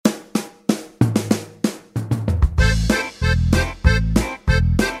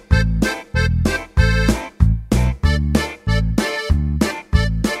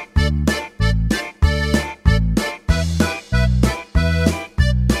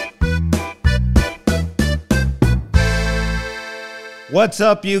What's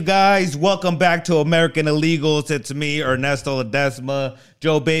up, you guys? Welcome back to American Illegals. It's me, Ernesto Ledesma,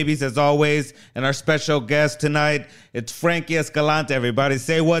 Joe Babies, as always, and our special guest tonight, it's Frankie Escalante. Everybody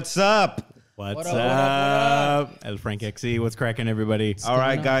say what's up. What's up? As Frank XE, what's cracking, everybody? All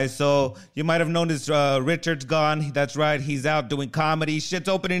right, guys. So you might have noticed Richard's gone. That's right. He's out doing comedy. Shit's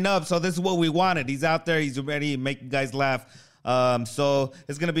opening up. So this is what we wanted. He's out there. He's ready to make you guys laugh. So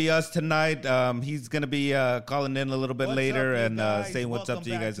it's going to be us tonight. He's going to be calling in a little bit later and saying what's up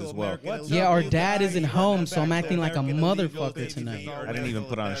to you guys as well. Yeah, our dad isn't home, so I'm acting like a motherfucker tonight. I didn't even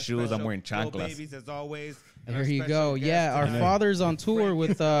put on shoes. I'm wearing chanclas. Here you go. Yeah, our father's on tour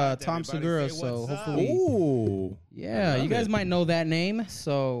with Tom Segura, so hopefully. Ooh. Yeah, you guys might know that name.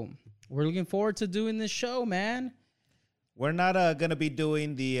 So we're looking forward to doing this show, man. We're not going to be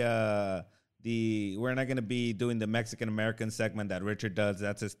doing we're not going to be doing the Mexican American segment that Richard does.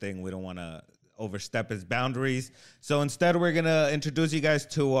 That's his thing. We don't want to overstep his boundaries. So instead, we're going to introduce you guys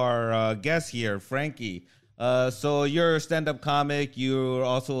to our guest here, Frankie. So you're a stand-up comic. You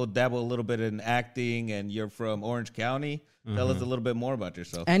also dabble a little bit in acting, and you're from Orange County. Tell us a little bit more about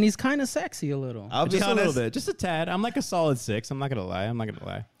yourself. And he's kind of sexy a little. I'll be Just honest. a little bit. Just a tad. I'm like a solid 6. I'm not going to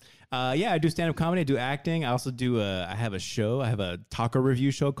lie. Yeah, I do stand-up comedy. I do acting. I also do. I have a show. I have a taco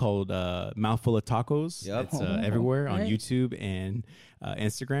review show called Mouthful of Tacos. Yep. It's everywhere on YouTube and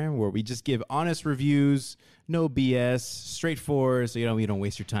Instagram, where we just give honest reviews, no BS, straightforward. So you don't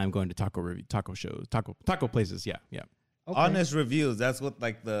waste your time going to taco shows, taco places. Yeah. Okay. Honest reviews. That's what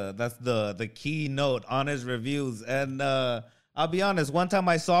that's the key note. Honest reviews. And I'll be honest. One time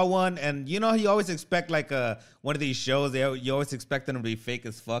I saw one, and you always expect like one of these shows. You always expect them to be fake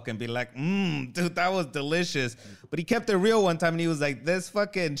as fuck and be like, dude, that was delicious. But he kept it real one time, and he was like, "This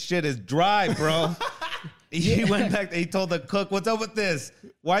fucking shit is dry, bro." He went back. He told the cook, "What's up with this?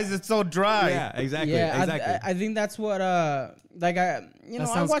 Why is it so dry?" Yeah, exactly. Yeah, exactly. I think that's what I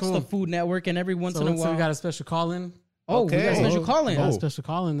watch cool. the Food Network, and every once in a while. So we got a special call-in. Oh, we got a special call-in. We got a special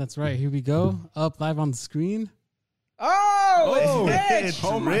call-in. That's right. Here we go. Up live on the screen. Oh, it's Rich.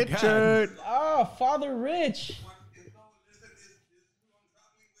 It's Richard. Oh, Father Rich.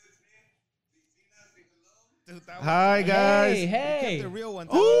 Hi guys. Hey. The real one.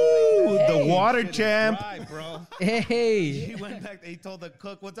 Ooh, the water hey. champ. Bro. Hey. He went back. He told the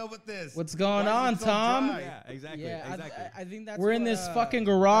cook, "What's up with this? What's going Why on, is it so Tom?" dry?" Yeah, exactly. Yeah, exactly. I think that's we're in this fucking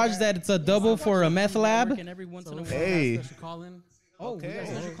garage that it's a double for a meth lab. And every once in a while. Hey. Special call-in. Oh, we got a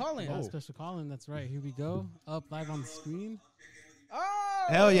special We call-in. got a special call-in. That's right. Here we go. Up live on the screen. Oh.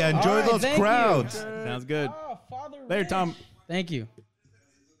 Hell yeah! Enjoy All right, those thank you. crowds. Sounds good. Oh, Father Later, Rich. Tom. Thank you.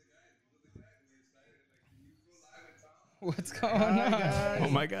 What's going on? Oh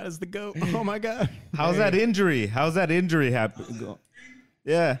my God, it's the goat. Oh my God. How's that injury? How's that injury happen?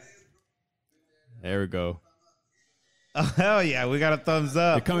 Yeah. There we go. Oh, hell yeah! We got a thumbs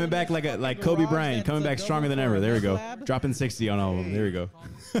They're up. coming back like Kobe Bryant, coming back stronger than ever. There we go. Dropping 60 on all of them. There we go.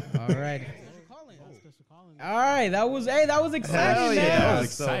 All right. All right, that was exciting, Hell man. yeah. That So, was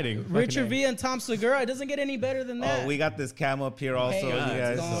exciting. Richard V and Tom Segura. It doesn't get any better than that. Oh, we got this cam up here also, Hey, you what's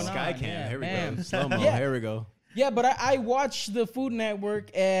guys. going on? Sky cam. Yeah, Here we man. go. Slow mo. Yeah. Here we go. Yeah, but I watch the Food Network,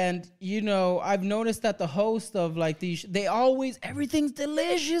 and I've noticed that the host of like these, everything's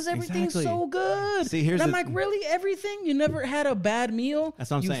delicious, everything's Exactly. so good. See, here's and I'm the- like, really, everything? You never had a bad meal? That's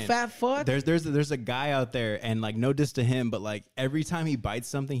what I'm you saying. fat fuck. There's a guy out there, and like no diss to him, but like every time he bites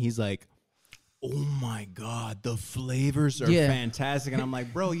something, he's like, "Oh my God, the flavors are Yeah. fantastic." And I'm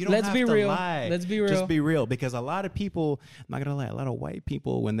like, bro, you don't Let's have be to real. lie. Let's be real. Just be real, because a lot of people, I'm not gonna lie, a lot of white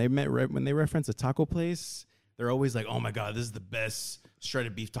people when they reference a taco place, they're always like, "Oh my God, this is the best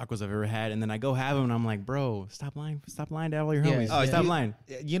shredded beef tacos I've ever had." And then I go have them, and I'm like, bro, stop lying to all your Yeah. homies. Oh, Stop you- lying.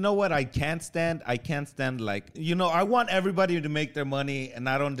 You know what I can't stand? I can't stand I want everybody to make their money, and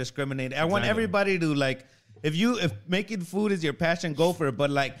I don't discriminate. I want Exactly. everybody to if making food is your passion, go for it. But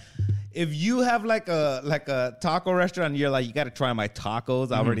if you have like a taco restaurant, and you're like, you got to try my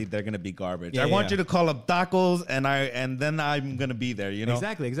tacos. Already, they're gonna be garbage. Yeah, I want yeah. you to call them tacos, and then I'm gonna be there.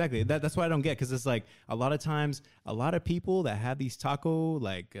 Exactly. That's what I don't get, because it's like a lot of times, a lot of people that have these taco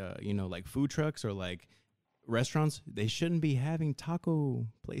like food trucks or like restaurants, they shouldn't be having taco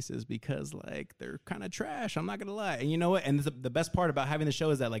places because like they're kind of trash. I'm not gonna lie. And you know what? And the best part about having the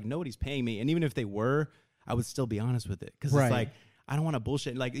show is that like nobody's paying me, and even if they were, I would still be honest with it, because Right. it's like, I don't want to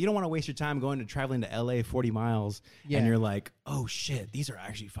bullshit. Like, you don't want to waste your time traveling to LA 40 miles Yeah. and you're like, "Oh shit, these are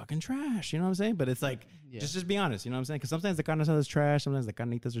actually fucking trash." You know what I'm saying? But it's like, just be honest. You know what I'm saying? Because sometimes the carne asada is trash. Sometimes the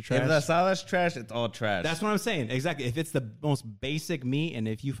carnitas are trash. If the salad's trash, it's all trash. That's what I'm saying. Exactly. If it's the most basic meat, and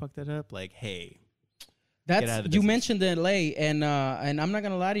if you fuck that up, like, hey, Get out That's of the you business. mentioned LA, and I'm not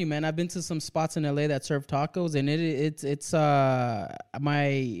gonna lie to you, man. I've been to some spots in LA that serve tacos, and it's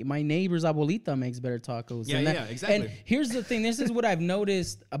my neighbor's abuelita makes better tacos. Yeah, and yeah, exactly. And here's the thing: this is what I've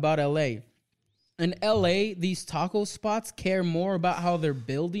noticed about LA. In LA, these taco spots care more about how their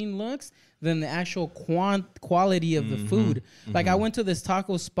building looks than the actual quality of the food. Like I went to this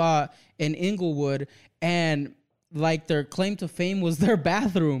taco spot in Inglewood, and like their claim to fame was their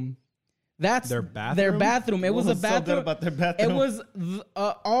bathroom. That's Their bathroom? Their bathroom. It was a was so good bathroom. about their bathroom? It was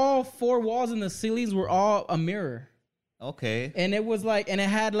all four walls and the ceilings were all a mirror, Okay. and it was like, and it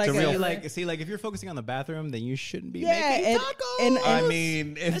had like It's a real- Like if you're focusing on the bathroom, then you shouldn't be Yeah, making and- tacos. and- I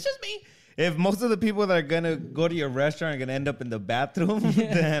mean, if, that's just me. if most of the people that are gonna go to your restaurant are gonna end up in the bathroom,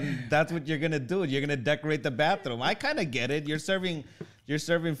 then that's what you're gonna do. You're gonna decorate the bathroom. I kind of get it. You're serving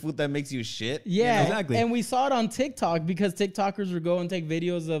food that makes you shit. yeah, Exactly. And we saw it on TikTok because TikTokers would go and take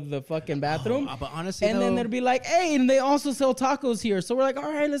videos of the fucking bathroom. But honestly, and then though- they'd be like, "Hey, and they also sell tacos here." So we're like,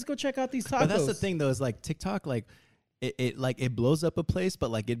 "All right, let's go check out these tacos." But that's the thing, though, is like TikTok, like it blows up a place, but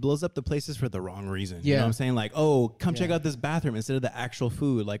like it blows up the places for the wrong reason. You know Yeah. what I'm saying? Like, oh, come check out this bathroom instead of the actual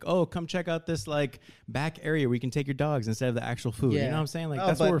food. Like, oh, come check out this like back area where you can take your dogs instead of the actual food. You Yeah. know what I'm saying? Like No,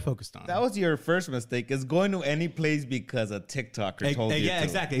 that's what but we're focused on. That was your first mistake, is going to any place because a TikToker told you yeah, to.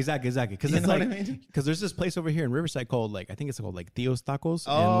 exactly. Because You it's know like, what I mean? because there's this place over here in Riverside called like I think it's called like Theo's Tacos.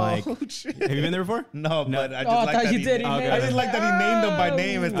 Oh, and like, shit. have you been there before? No, but I just Oh, I like thought that you did. He I made just it. like that he named them by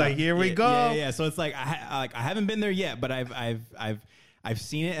name. It's like, here we Yeah, go. Yeah. So it's like I haven't been there yet, but I've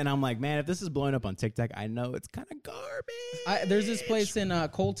seen it, and I'm like, man, if this is blowing up on TikTok, I know it's kind of garbage. There's this place in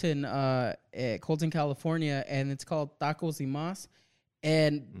Colton, California, and it's called Tacos y Mas.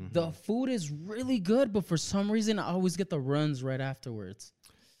 And the food is really good, but for some reason, I always get the runs right afterwards.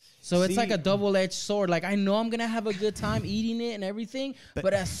 So it's See- like a double-edged sword. Like I know I'm gonna have a good time eating it and everything,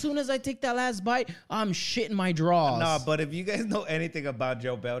 but as soon as I take that last bite, I'm shitting my drawers. No, but if you guys know anything about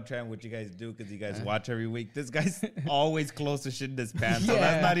Joe Beltran, which you guys do because you guys watch every week, this guy's always close to shitting his pants. So Yeah.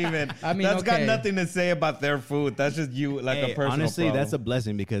 that's not even. I mean, that's got okay. nothing to say about their food. That's just you, like a Hey, personal. honestly, problem. that's a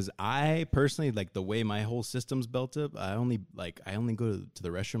blessing because I personally like the way my whole system's built up. I only go to the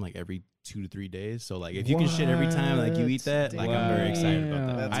restroom like every 2 to 3 days. So like if you can shit every time like you eat that, like I'm very excited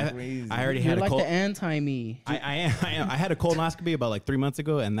about that. That's crazy. I already You're had a like cold. the anti-me. I am. I had a colonoscopy about like 3 months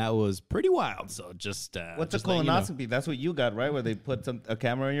ago, and that was pretty wild. So just What's just a let you know. colonoscopy? That's what you got, right? Where they put a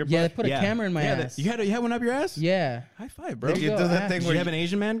camera in your butt. Yeah, they put a Yeah. camera in my Yeah, ass. You had one up your ass? Yeah. High five, bro. You go, do that ass. thing Did where you have an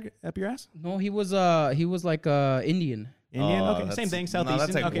Asian man up your ass? No, he was like Indian. Indian? Oh, okay, that's- same thing. no, Southeastern.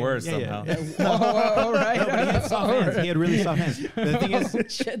 that's like okay. worse yeah, somehow. Yeah. All right. No, but he had soft hands. He had really soft hands. The thing is, Oh,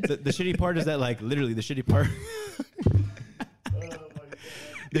 shit. the shitty part is that, like, literally, the shitty part.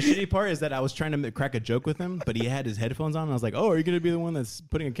 The shitty part is that I was trying to crack a joke with him, but he had his headphones on. And I was like, "Oh, are you gonna be the one that's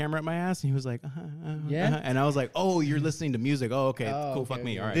putting a camera at my ass?" And he was like, Yeah? And I was like, "Oh, you're listening to music. Oh, okay, Oh, cool. okay, Fuck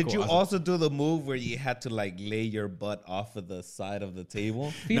me. okay. All right." Did cool. you I was like, also do the move where you had to like lay your butt off of the side of the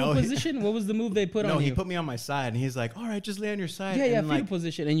table? Fetal No, he- position? What was the move they put No, on he you? put me on my side, and he's like, "All right, just lay on your side." yeah, and fetal like,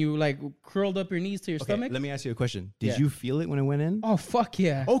 position. And you like curled up your knees to your okay, stomach? let me ask you a question. Did Yeah. you feel it when it went in? Oh, fuck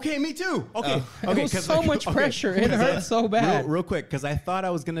yeah. Okay, me too. Okay, okay. It was 'cause, so like, much okay, pressure. It 'cause, hurt so bad. Real quick, because I thought I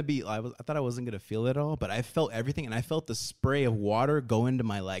was gonna be. I thought I wasn't gonna feel it all, but I felt everything, and I felt the spray of water go into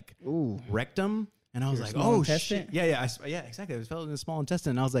my like rectum, and I was like, small "Oh intestine? shit!" Yeah, exactly. I felt it in the small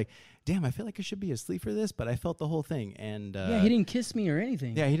intestine, and I was like, "Damn, I feel like I should be asleep for this," but I felt the whole thing, and Yeah, he didn't kiss me or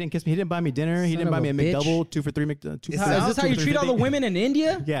anything. Yeah, he didn't kiss me. He didn't buy me dinner. He Son didn't of buy me a a bitch. McDouble, 2 for $3. Two Is this how you treat all the women in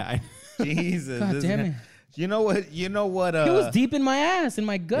India? Yeah. Jesus, God this damn man- it. You know what? You know what? It was deep in my ass, in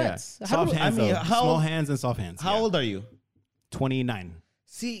my guts. Yeah. How Soft do- hands, I mean, though. how Small old- hands and soft hands. How yeah. old are you? 29.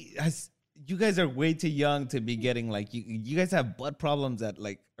 See, you guys are way too young to be getting like you guys have butt problems at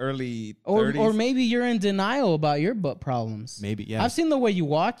like early 30s. Or maybe you're in denial about your butt problems. Maybe, yeah. I've seen the way you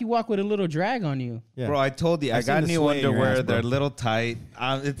walk. You walk with a little drag on you. Yeah. Bro, I told you, I've I got seen the new sway in your underwear. ass, bro. They're a little tight.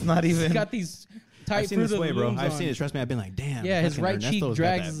 It's not even. He's got these tight I've seen this Fruit of way, the bro. Looms I've on. seen it. Trust me, I've been like, damn. Yeah, his fucking right cheek Ernesto's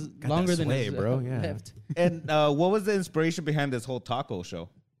drags got that longer than sway, his bro. Yeah. left. And what was the inspiration behind this whole taco show?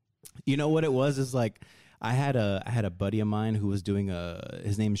 You know what it was? Is like I had a buddy of mine who was doing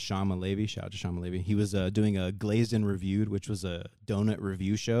his name's Sean Malavi. Shout out to Sean Malavi. He was doing a Glazed and Reviewed, which was a donut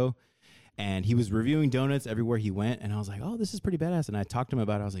review show. And he was reviewing donuts everywhere he went. And I was like, oh, this is pretty badass. And I talked to him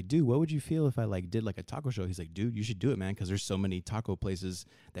about it. I was like, dude, what would you feel if I like did like a taco show? He's like, dude, you should do it, man. Because there's so many taco places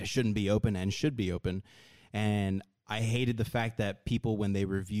that shouldn't be open and should be open. And I hated the fact that people, when they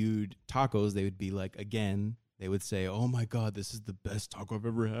reviewed tacos, they would be like, again, they would say, "Oh my God, this is the best taco I've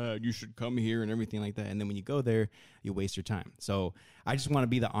ever had. You should come here," and everything like that. And then when you go there, you waste your time. So I just want to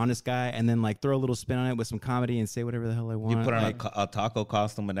be the honest guy, and then like throw a little spin on it with some comedy and say whatever the hell I want. You put on like, a taco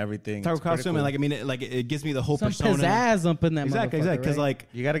costume and everything. taco It's pretty costume, cool. and like I mean, it gives me the whole Some persona. pizzazz up in that Exactly, motherfucker, because right? like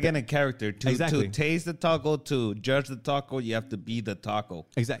You got to get in character to Exactly. taste the taco, to judge the taco. You have to be the taco.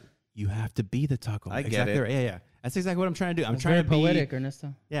 exactly, you have to be the taco. I get exactly it. Right. Yeah, yeah. That's exactly what I'm trying to do. I'm That's trying very to be poetic,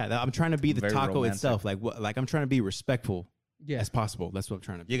 Ernesto. Yeah, I'm trying to be the Very taco romantic. itself. Like what? Like I'm trying to be respectful Yeah. as possible. That's what I'm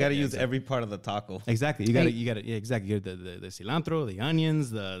trying to. You got to yeah, use exactly. every part of the taco. Exactly. You got to. Yeah, exactly. You got the cilantro, the onions,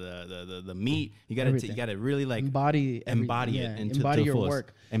 the meat. You got to. Everything. You got to really like Embody embody it into embody the your fullest.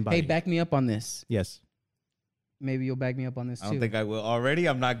 work. Embody. Hey, back me up on this. Yes. Maybe you'll back me up on this I too. don't think I will already.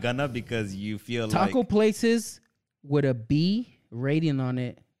 I'm not gonna because you feel Taco like places with a B rating on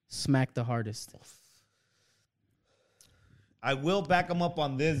it smack the hardest. I will back them up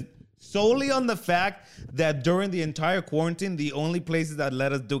on this solely on the fact that during the entire quarantine, the only places that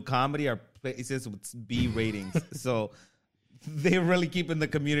let us do comedy are places with B ratings. So they're really keeping the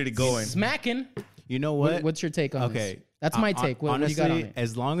community going. Smacking. You know what? What's your take on this? Okay. That's my take. What do you got on it?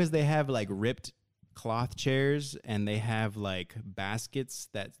 As long as they have like ripped cloth chairs and they have like baskets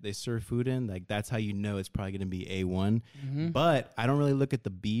that they serve food in, like that's how you know it's probably going to be A1. But I don't really look at the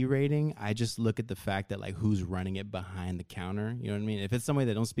B rating. I just look at the fact that like who's running it behind the counter. You know what I mean? If it's somebody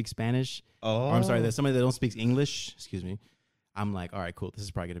that don't speak Spanish, or I'm sorry, there's somebody that don't speak English, excuse me, I'm like, all right, cool. This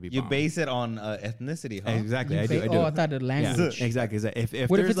is probably going to be You bomb. base it on ethnicity, huh? Exactly. I do. Oh, I thought the Yeah, language. exactly. If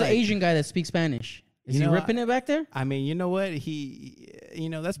What if there's it's like, an Asian guy that speaks Spanish? Is You he know, ripping it back there? I mean, you know what?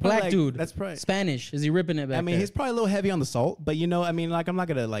 That's probably Black like, dude. That's probably. Spanish. Is he ripping it back I mean, there? he's probably a little heavy on the salt, but I mean, like, I'm not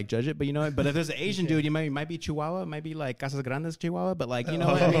gonna like judge it, but you know, but if there's an Asian dude, you might be Chihuahua, might be like Casas Grandes Chihuahua, but like, you know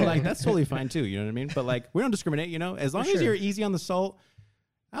what I mean, like that's totally fine too. You know what I mean? But like, we don't discriminate, you know, as long as sure. you're easy on the salt,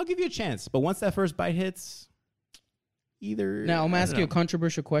 I'll give you a chance. But once that first bite hits, either Now, I'm I don't asking you a know.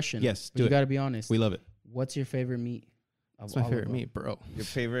 controversial question. Yes, but do you it. got to be honest. We love it. What's your favorite meat? of It's my all of favorite them? meat, bro. Your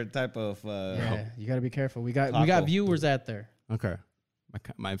favorite type of Yeah, you got to be careful. We got Taco. viewers out there. Okay,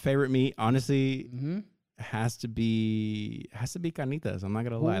 my favorite meat, honestly, Mm-hmm. has to be carnitas. I'm not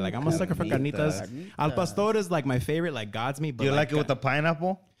gonna lie. Ooh, Like I'm a sucker for carnitas. carnitas. Al pastor is like my favorite, like God's meat. But Do you like it with the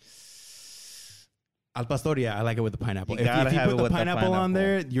pineapple? Al pastor, yeah, I like it with the pineapple. You If gotta you have put it the with the pineapple on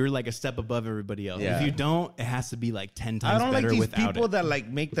pineapple. there, you're like a step above everybody else. Yeah. If you don't, it has to be like 10 times I don't like better these without people it. that like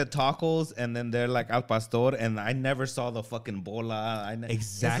make the tacos and then they're like al pastor and I never saw the fucking bola. It's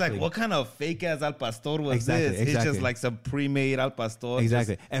Exactly. like, what kind of fake ass al pastor was Exactly, this? It's exactly. just like some pre-made al pastor.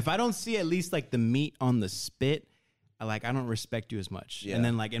 Exactly. If I don't see at least like the meat on the spit, I don't respect you as much. Yeah. And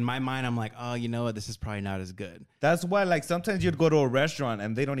then like in my mind, I'm like, oh, you know what? This is probably not as good. That's why like sometimes you'd go to a restaurant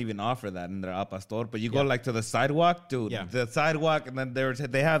and they don't even offer that in their al pastor, but you go like to the sidewalk, dude. Yeah. The sidewalk, and then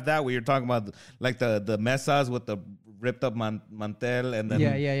they have that where you're talking about like the mesas with the ripped up mantel, and then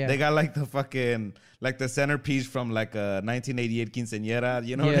Yeah. they got like the fucking like the centerpiece from like a 1988 quinceañera.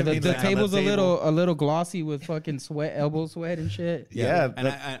 You know Yeah, what I mean? the Like, on table's table. a little glossy with fucking sweat, elbow sweat and shit. Yeah, And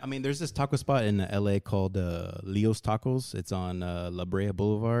I mean, there's this taco spot in LA called Leo's Tacos. It's on La Brea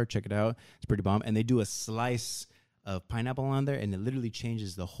Boulevard. Check it out. It's pretty bomb. And they do a slice of pineapple on there, and it literally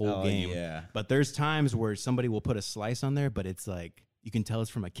changes the whole Oh, game. yeah. But there's times where somebody will put a slice on there, but it's like you can tell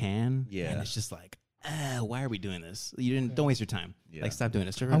it's from a can. Yeah. And it's just like, why are we doing this? Don't waste your time. Yeah. Like, stop doing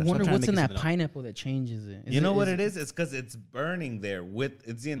it. I wonder what's in that pineapple that changes it. You know what it is? It's because it's burning there with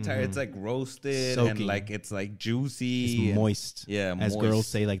it's the entire. It's like roasted and Soaking. like it's like juicy. It's moist. Yeah, As moist. girls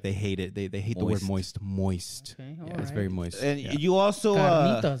say, like they hate it. They hate the word moist. Moist. Okay, Yeah, all it's right. very moist. And Yeah. you also,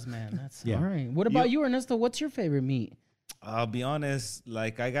 Carnitas, man. That's Yeah. all right. What about you, Ernesto? What's your favorite meat? I'll be honest,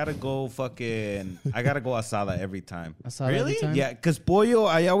 like I gotta go asada every time. Asada every Really? time? Yeah, because pollo,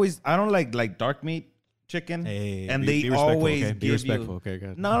 I don't like dark meat chicken, Hey, and be they respectful, always okay? give Be respectful, you. okay,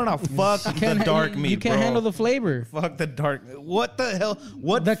 good. No, fuck the dark meat. You can't bro. handle the flavor. Fuck the dark. What the hell?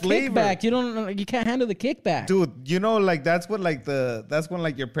 What The flavor? kickback. You can't handle the kickback. Dude, you know, like that's when like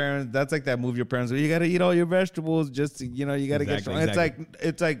your parents. That's like that move your parents. You gotta eat all your vegetables. Just you gotta Exactly, get strong. exactly.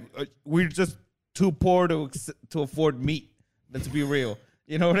 It's like we're just too poor to afford meat. Let's be real.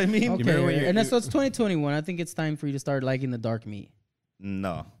 You know what I mean? remember when Okay, you- and so it's 2021. I think it's time for you to start liking the dark meat.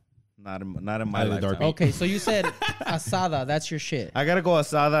 No, not in my Not in the lifetime. dark meat. Okay, so you said asada. That's your shit. I gotta go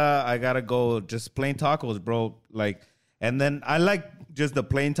asada. I gotta go just plain tacos, bro. Like, and then I like just the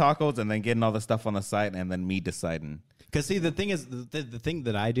plain tacos, and then getting all the stuff on the side, and then me deciding. Because see, the thing is, the thing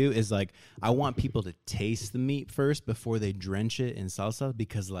that I do is like I want people to taste the meat first before they drench it in salsa.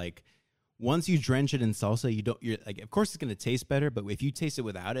 Because like once you drench it in salsa, you're like, of course it's gonna taste better. But if you taste it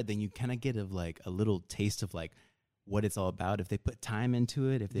without it, then you kind of get a little taste of like what it's all about. If they put time into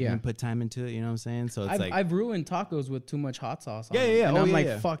it, if they Yeah. didn't put time into it, you know what I'm saying? So it's I've ruined tacos with too much hot sauce. On Yeah, them. yeah, And oh, I'm yeah, like,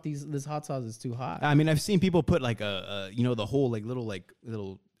 yeah. fuck, this hot sauce is too hot. I mean, I've seen people put like the whole like little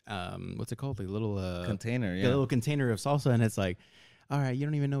what's it called? Like little Container, a yeah. little container of salsa, and it's like, all right, you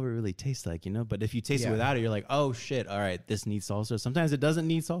don't even know what it really tastes like, you know? But if you taste it Yeah. without it, you're like, oh shit, all right, this needs salsa. Sometimes it doesn't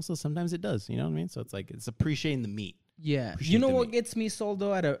need salsa, sometimes it does, you know what I mean? So it's like, it's appreciating the meat. Yeah, Appreciate you know the what meat. gets me sold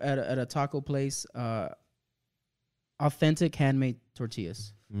though at a taco place? Authentic handmade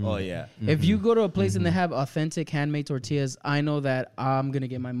tortillas. Oh yeah. If you go to a place and they Mm-hmm. have authentic handmade tortillas, I know that I'm gonna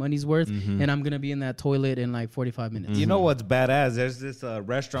get my money's worth, Mm-hmm. and I'm gonna be in that toilet in like 45 minutes. You know what's badass? There's this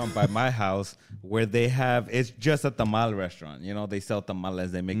restaurant by my house where they have, it's just a tamal restaurant. You know, they sell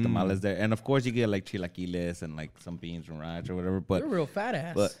tamales, they make tamales there. And of course, you get like chilaquiles and like some beans and rice or whatever. But, You're a real fat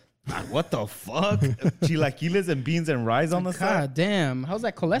ass. but what the fuck? Chilaquiles and beans and rice on the side? God damn, how's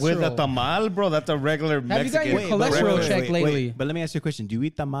that cholesterol? With a tamal, bro? That's a regular Have you got Mexican. your cholesterol breakfast. check lately? But let me ask you a question. Do you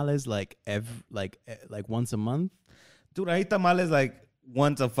eat tamales like like once a month? Dude, I eat tamales like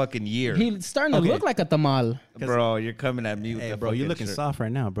once a fucking year. He's starting to Okay. look like a tamal. Bro, you're coming at me with Hey, the bro, you're fucking looking shirt. soft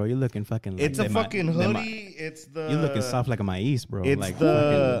right now, bro. You're looking fucking like It's a de ma- fucking de ma- hoodie. It's the. You're looking soft like a maíz, bro. It's like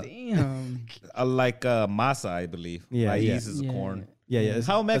the- Damn. Like masa, I believe. Yeah, Maize yeah. is Yeah. corn. yeah, yeah. it's-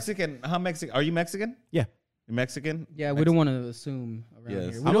 How Mexican? Are you Mexican? Yeah. You're Mexican? Yeah, we don't want to assume around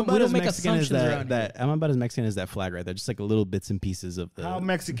Yes. here. I'm We don't, about we don't as make Mexican as assumptions around that. I'm about as Mexican as that flag right there. Just like a little bits and pieces of the. How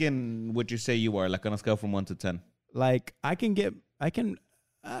Mexican would you say you are? Like on a scale from 1 to 10? Like I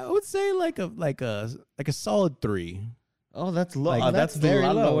would say like a solid 3. Oh, that's low. Like, That's very a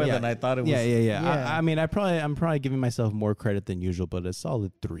lot low. lower Yeah. than I thought it was. Yeah. Yeah. I mean, I'm probably giving myself more credit than usual, but a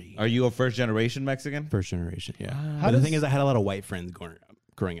solid 3. Are you a first generation Mexican? First generation, yeah. How But the does- thing is, I had a lot of white friends growing up.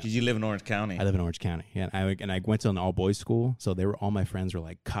 Did you live in Orange County? I live in Orange County, yeah. And I went to an all boys school, so all my friends were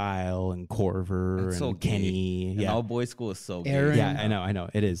like Kyle and Corver That's and so gay. Kenny. An Yeah, all boys school is so gay. Aaron. yeah, I know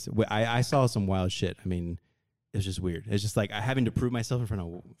it is. I saw some wild shit. I mean, it's just weird. It's just like having to prove myself in front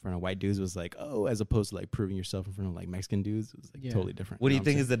of white dudes was like, oh, as opposed to like proving yourself in front of like Mexican dudes, it was like Yeah. totally different. What do you know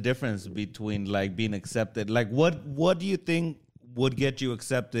think what is the difference between like being accepted? Like what do you think would get you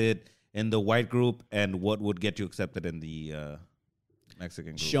accepted in the white group and what would get you accepted in the Mexican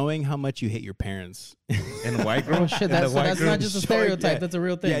I'm group? saying? Showing how much you hate your parents. In the white group? Oh shit, In the that's white not group? just a Showing- stereotype. yeah. That's a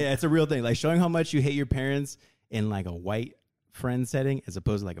real thing. Yeah, it's a real thing. Like showing how much you hate your parents in like a white friend setting as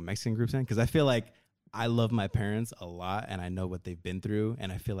opposed to like a Mexican group setting. Because I feel like I love my parents a lot and I know what they've been through.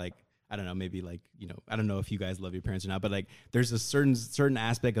 And I feel like, I don't know, maybe like, I don't know if you guys love your parents or not, but like there's a certain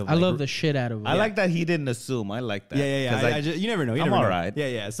aspect of I like, love the shit out of it. I like that he didn't assume. I like that. Yeah. 'Cause I just, you never know. You I'm never know. alright.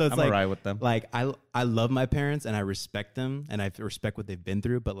 Yeah. So it's I'm like, alright with them. Like I love my parents and I respect them and I respect what they've been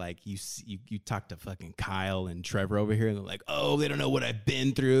through. But like you talk to fucking Kyle and Trevor over here and they're like, oh, they don't know what I've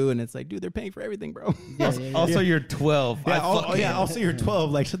been through. And it's like, dude, they're paying for everything, bro. Also, you're 12. Also you're 12.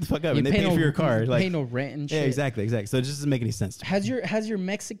 Like shut the fuck up. You And they pay pay no- for your car. you Like pay no rent and shit. yeah, exactly. So it just doesn't make any sense. To me. Has your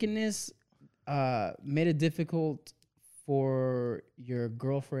Mexicanness made it difficult for your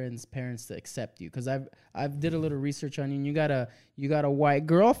girlfriend's parents to accept you? Because I've did a little research on you. And you got a white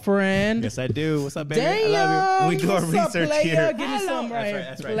girlfriend. Yes, I do. What's up, baby? I Damn, love you. We do our what's up, research player? here. Give me some right here,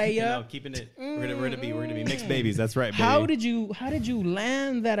 That's right. player. Keeping it. We're gonna be mixed babies. That's right, baby. How did you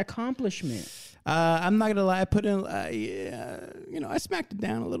land that accomplishment? I'm not gonna lie. I put in, I smacked it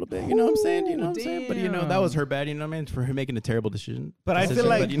down a little bit. You know what I'm saying? You know what I'm saying? But that was her bad. You know what I mean? For her making a terrible decision. But I feel Decision,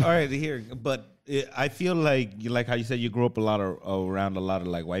 like, but, you know- all right, here, but I feel like, like how you said you grew up around a lot of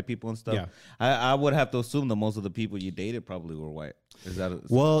like white people and stuff. Yeah. I would have to assume that most of the people you dated probably were white. Is that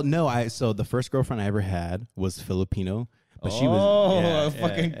well, no. So the first girlfriend I ever had was Filipino, but she was a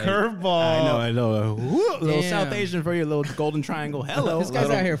fucking yeah. curveball. I know. Woo, little Damn. South Asian for you, little golden triangle. Hello, This guy's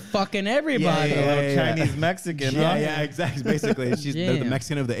little- out here fucking everybody. Yeah, A little yeah. Chinese Mexican. Yeah, huh? yeah, exactly. Basically, they're the Damn.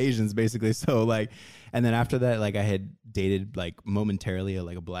 Mexican of the Asians, basically. So like, and then after that, like I had dated like momentarily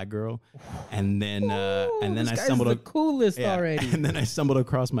like a black girl, and then This I guy's stumbled the coolest yeah, already. and then I stumbled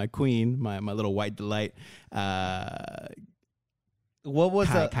across my queen, my little white delight, What was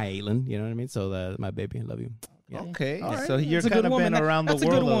that? Kai Aitlin, you know what I mean? So my baby, I love you. Yeah. Okay, All right. so you're That's a good kind of woman. been around the That's a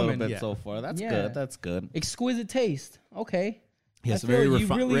good world a little woman. bit Yeah. so far. That's Yeah. good. That's good. Exquisite taste. Okay. Yes, I very feel you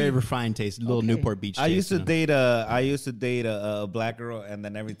really- very refined taste, little Okay. Newport Beach. I taste, used to you know? date a black girl, and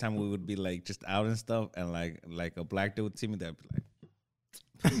then every time we would be like just out and stuff, and like a black dude would see me, they'd be like,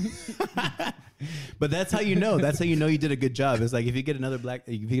 But that's how you know. That's how you know you did a good job. It's like if you get a black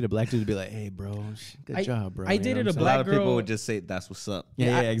dude to be like, "Hey, bro, good job, bro." I You know dated what a I'm a saying? lot of Black people girl- would just say, "That's what's up."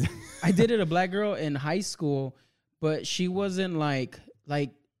 Yeah, I- exactly. I dated a black girl in high school, but she wasn't like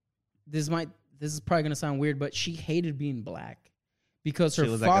this is probably gonna sound weird, but she hated being black because She her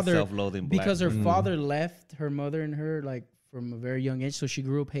was like a father self-loathing black because her person. father left her mother and her like from a very young age, so she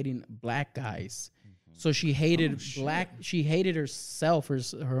grew up hating black guys. So she hated she hated herself,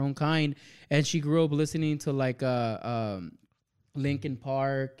 her own kind, and she grew up listening to like Linkin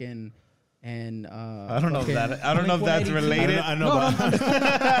Park and I don't know if that's related. I know about I'm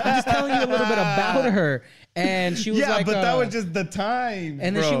just telling you a little bit about her. And she was Yeah, like, but that was just the time.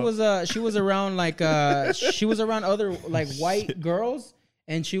 and then bro. she was around like she was around other like white girls,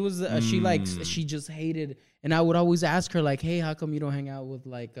 and she was she just hated. And I would always ask her like, hey, how come you don't hang out with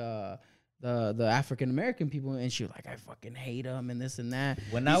like the African American people? And she was like, I fucking hate them and this and that.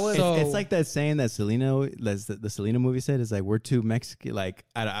 When I was It's like that saying that the Selena movie said is like we're too Mexican, like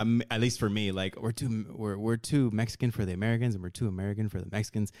at least for me, like we're too Mexican for the Americans and we're too American for the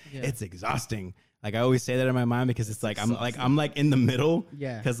Mexicans. Yeah. It's exhausting. Like I always say that in my mind because it's like I'm like in the middle.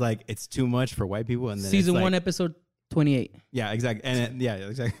 Yeah. Because like it's too much for white people and then Season it's like, 1, episode 28. yeah, exactly,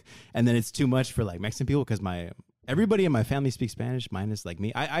 exactly, and then it's too much for like Mexican people because everybody in my family speaks Spanish, minus like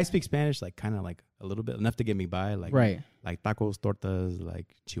me. I speak Spanish like kind of like a little bit, enough to get me by, like Right. like tacos, tortas,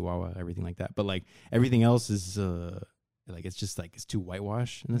 like Chihuahua, everything like that. But like everything else is like it's just like it's too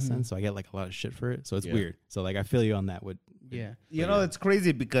whitewashed in a sense. So I get like a lot of shit for it. So it's weird. So like I feel you on that. Yeah. you know, it's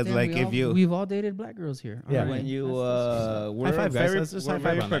crazy because Damn, like we've all dated black girls here. Yeah. already. when you High five, guys. Let's just we're high five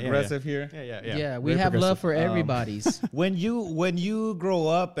very on that. Yeah, progressive here. Yeah, we Very have love progressive. for everybody's. When you grow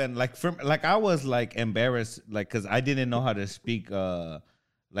up and like I was like embarrassed like because I didn't know how to speak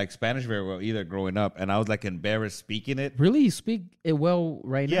like Spanish very well either growing up, and I was like embarrassed speaking it. Really, you speak it well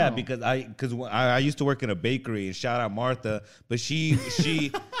right now. Yeah, because I used to work in a bakery, and shout out Martha, but she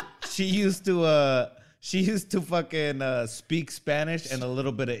used to fucking speak Spanish and a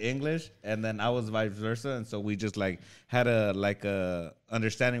little bit of English, and then I was vice versa, and so we just like had a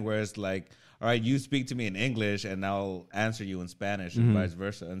understanding where it's like, all right, you speak to me in English, and I'll answer you in Spanish, and vice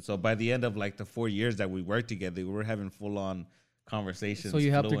versa. And so by the end of like the 4 years that we worked together, we were having full on conversations. So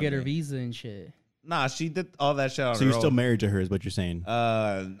you helped her get her fluently. visa and shit. Nah, she did all that shit on So her you're still own. married to her, is what you're saying?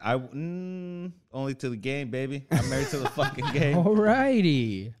 Only to the game, baby. I'm married to the fucking game.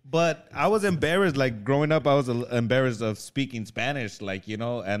 Alrighty. But I was embarrassed, like growing up, I was embarrassed of speaking Spanish, like, you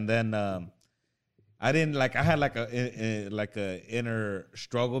know, and then I didn't like, I had like a inner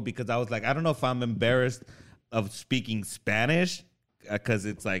struggle because I was like, I don't know if I'm embarrassed of speaking Spanish because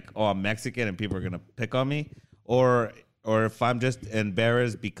it's like, oh, I'm Mexican and people are going to pick on me, or if I'm just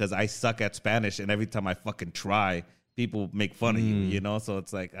embarrassed because I suck at Spanish and every time I fucking try, people make fun of you, you know? So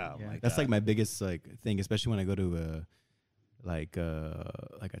it's like, oh my God. That's like my biggest like thing, especially when I go to like a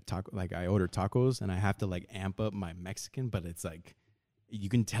taco, like I order tacos and I have to like amp up my Mexican, but it's like you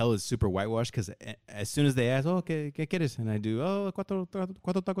can tell it's super whitewashed because as soon as they ask, oh, ¿qué quieres? And I do, oh, cuatro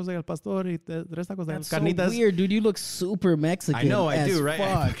tacos de al pastor y tres tacos de That's carnitas. so weird, dude. You look super Mexican. I know, I as do, right?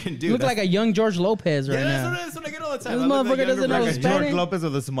 I fuck. fucking do. You look That's- like a young George Lopez right Yeah, now. that's what I get all the time. This I look motherfucker younger doesn't know black Like a guys. Spanish. George Lopez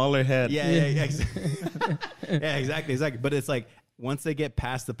with a smaller head. Yeah, yeah, exactly. But it's like once they get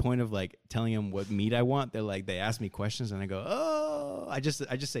past the point of like telling them what meat I want, they ask me questions and I go, oh, I just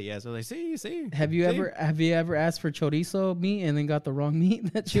say yes. So they see. Have you ever asked for chorizo meat and then got the wrong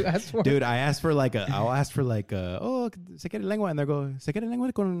meat that you asked for? Dude, I'll ask for like oh, se quiere lengua, and they go, se quiere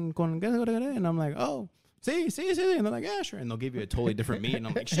lengua con and I'm like, oh. See, and they're like, yeah, sure, and they'll give you a totally different meat, and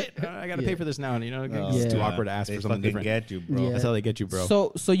I'm like, shit, I gotta pay for this now, and you know, it's too awkward to ask They for something fucking different. get you, bro. Yeah. That's how they get you, bro.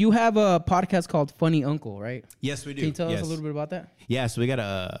 So you have a podcast called Funny Uncle, right? Yes, we do. Can you tell us Yes. a little bit about that? Yeah, so we got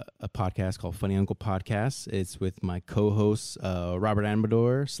a podcast called Funny Uncle Podcast. It's with my co-host Robert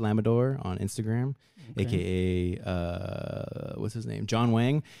Amador, Slamador on Instagram, aka what's his name, John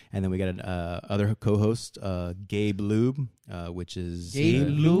Wang, and then we got an other co-host Gabe Lube, which is Gabe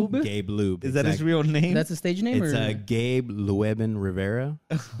Lube? Gabe Lube. Is that his real name? That's a stage name, It's or Gabe Lueben Rivera.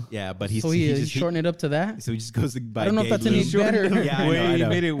 Yeah, but he's so he he just shortened it up to that. so he just goes by. I don't know if Gabe that's any Lube. better. Yeah, I Way, know. he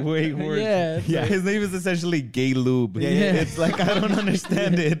made it way worse. Yeah, it's yeah. His name is essentially Gay Lube. Yeah. It's like I don't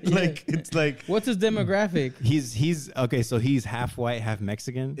understand it. Like it's like, What's his demographic? He's okay. So he's half white, half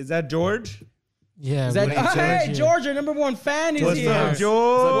Mexican. is that George? Yeah. Is that, what up, hey, George? George, our number one fan is What's here. up, What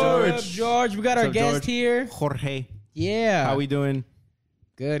George? up, George? We got our up, guest George? here. Jorge, Yeah. how we doing?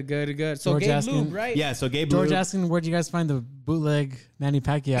 Good. So George Gabe asking- Lube, right? Yeah, so Gabe George Lube. asking, where'd you guys find the bootleg Manny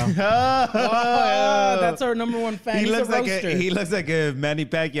Pacquiao? Oh, that's our number one fan. He He's looks a like roaster. he looks like if Manny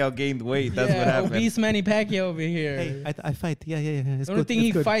Pacquiao gained weight. That's yeah, what happened. obese Manny Pacquiao over here. Hey, I fight. Yeah. It's the only good. thing It's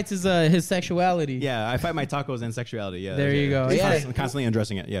he good. fights is his sexuality. Yeah, I fight my tacos and sexuality. Yeah, There you go. It's Yeah. I'm constantly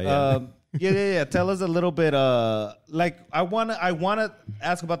undressing it. Yeah. Um, Yeah. Tell us a little bit. Like I wanna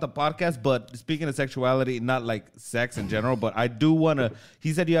ask about the podcast, but speaking of sexuality, not like sex in general, but I do wanna.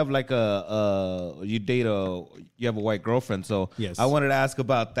 He said you have like you have a white girlfriend, so Yes. I wanted to ask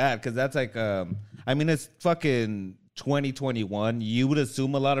about that because that's like, I mean, it's fucking 2021. You would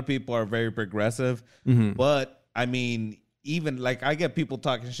assume a lot of people are very progressive, but I mean, even like I get people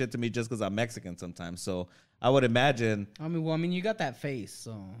talking shit to me just because I'm Mexican sometimes, so I would imagine. I mean, you got that face,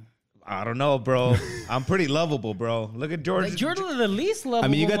 so. I don't know, bro. I'm pretty lovable, bro. Look at George. Like, you're the least lovable. I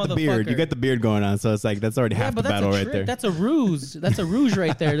mean, you got the beard. You got the beard going on, so it's like that's already half the battle right there. That's a ruse. That's a rouge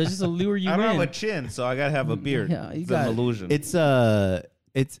right there. That's just to lure you I in. don't have a chin, so I gotta have a beard. Yeah, you it's got an it. illusion. It's so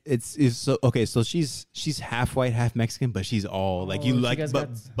okay. So she's half white, half Mexican, but she's all like you she like. guys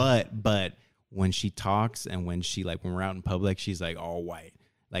But when she talks and when we're out in public, she's like all white.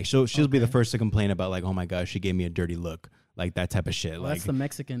 Like she'll be the first to complain about like, oh my gosh, she gave me a dirty look. Like that type of shit. Well, like that's the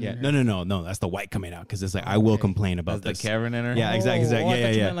Mexican. Yeah, in her. no. That's the white coming out because it's like I will complain about That's this. the Karen in her. Yeah, exactly. I thought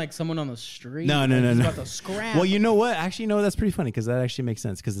you Yeah. meant like someone on the street. No. He's about to scrap. Well, you know what? Actually, no, that's pretty funny because that actually makes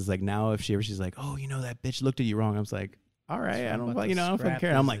sense. Because it's like now if she's like, oh, that bitch looked at you wrong. I was like, all right, I don't, about I to don't fucking scrap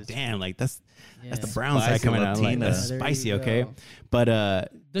care. I'm like, this. damn, like that's Yeah. the brown Spicy side coming out. I'm like, Latina. that's There you spicy, go. okay. But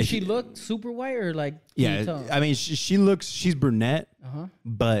Does if she you- look super white or like? can you Yeah, tell? I mean, she's brunette, Uh-huh.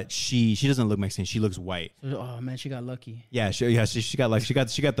 but she doesn't look Mexican. She looks white. Oh man, she got lucky. Yeah, she got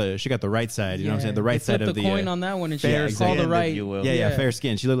the right side. You know what I'm saying? The right They side flipped of the coin on that one, and she fair called skin, the if right. you will. yeah, fair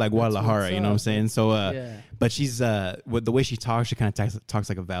skin. She looked like Guadalajara, what's you know what I'm up. saying? So, Yeah. but she's with the way she talks, she kind of talks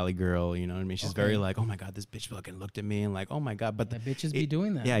like a valley girl, you know what I mean? She's very like, oh my god, this bitch fucking looked at me, and like, oh my god, but The bitches be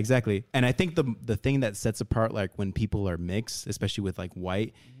doing that. Yeah, exactly. And I think the thing that sets apart like when people are mixed, especially with like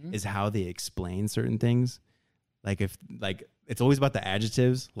white, is how they explain certain things. Like if like it's always about the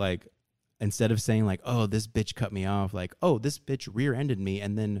adjectives, like instead of saying like, oh, this bitch cut me off, like, oh, this bitch rear-ended me,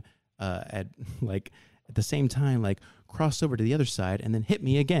 and then at the same time like crossed over to the other side and then hit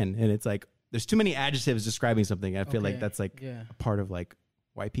me again. And it's like there's too many adjectives describing something. I feel like Okay. that's like Yeah. a part of like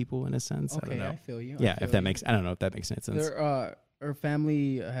white people in a sense. I don't Okay, know. I feel you. Yeah, if that makes I don't know if that makes any sense. Her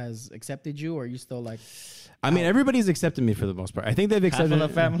family has accepted you, or are you still like? I mean, everybody's accepted me for the most part. I think they've Half accepted of the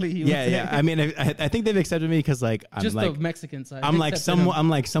family. You would Yeah, say? yeah. I mean, I think they've accepted me because like I'm Just like the Mexican side. I'm They like accepted him. I'm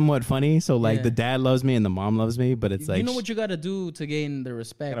like somewhat funny. So like Yeah. the dad loves me and the mom loves me, but it's like You know what you got to do to gain the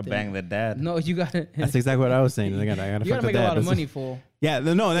respect. Gotta bang and- the dad. No, you got to. that's exactly what I was saying. I gotta You fuck gotta the make a dad. lot of That's- money, fool. Yeah,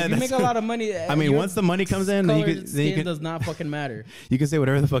 no, If you that's make a lot of money, I mean, once the money comes in, then you colored can then you skin can, does not fucking matter. you can say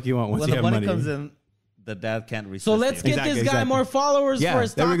whatever the fuck you want once When you the have money money. comes in, the dad can't resist. So let's you. get this guy Exactly. more followers Yeah, for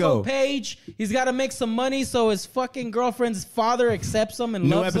his there we taco go. page. He's got to make some money so his fucking girlfriend's father accepts him and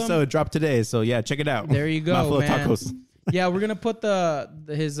New loves him. episode dropped today, so yeah, check it out. There you go, Mouthful man. of tacos. Yeah, we're gonna put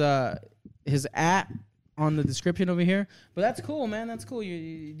his at on the description over here. But that's cool, man. That's cool.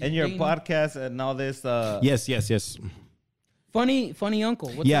 You And your dating- podcast and all this. Yes. funny uncle.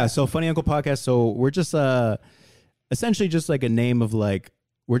 What's Yeah, that? so Funny Uncle Podcast. So we're just essentially just like a name of like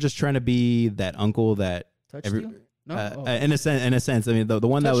we're just trying to be that uncle that touched every- you? No. in a sense. I mean, the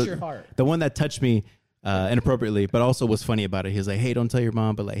one that Touched was your heart. the one that touched me inappropriately, but also was funny about it. He was like, "Hey, don't tell your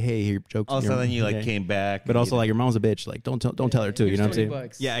mom," but like, "Hey, your jokes." Also, your- then you like yeah. came back. But also, like, your mom's a bitch. Like, don't tell her too. You here's know what I'm saying?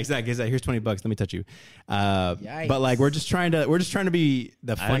 $20. Yeah, exactly. Here's $20. Let me touch you. Yikes. But like, we're just trying to be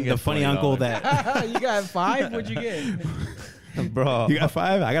the didn't get funny $20. uncle that You got 5? What'd you get? bro. you got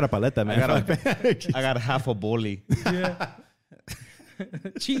 5. I got a paleta, man. I got half a bully. Yeah.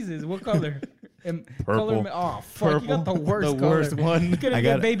 Jesus, what color? Purple. Oh, fuck. You got the worst The color. worst one. You could I have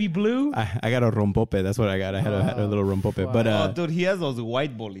got- got baby blue. I got a rompope. That's what I got. I had a little rompope. But Oh, dude, he has those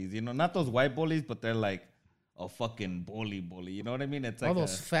white bullies. You know, not those white bullies, but they're like a fucking bully. You know what I mean? It's like All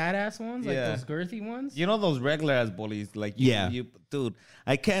those fat ass ones, like Yeah. those girthy ones. you know those regular ass bullies. Like Yeah. dude,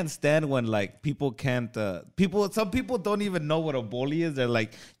 I can't stand when like people can't. Some people don't even know what a bully is. They're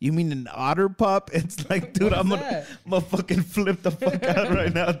like, you mean an otter pup? It's like, dude, What I'm is gonna that? fucking flip the fuck out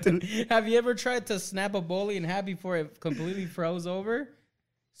right now, dude. Have you ever tried to snap a bully in half before it completely froze over?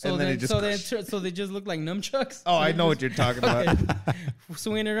 So And then then, it just- so they just look like nunchucks. Oh, I know what you're talking about.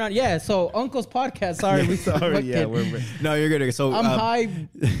 Swinging around. Yeah. So Uncle's podcast. Sorry, we Sorry, yeah, fucking- no, you're good. So I'm high,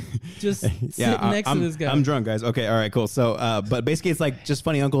 just sitting next I'm, to this guy. I'm drunk, guys. Okay, all right, cool. So, but basically, it's like just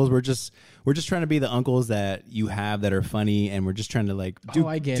funny uncles. We're just trying to be the uncles that you have that are funny, and we're just trying to like do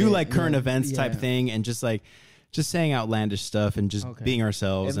I get do it. like current Yeah, events type yeah. thing, and just saying outlandish stuff and just Okay. being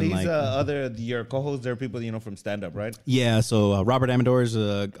ourselves. And And, these like, your co-hosts, they're people from stand up, right? yeah. So Robert Amador is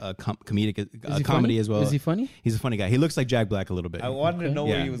a comedic Is comedy he funny? as well. Is he funny? He's a funny guy. He looks like Jack Black a little bit. I wanted to know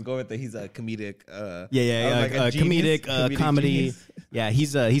where Yeah. he was going with that. He's a comedic. Yeah, I was like, a comedic, genius? comedy. genius. Yeah,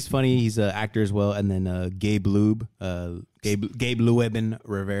 he's funny. He's an actor as well. And then Gabe Lube, Gabe Lueben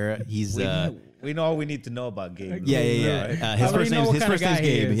Rivera. He's we know all we need to know about Gabe. yeah. Right? His I already first know name's what his kind of first name's guy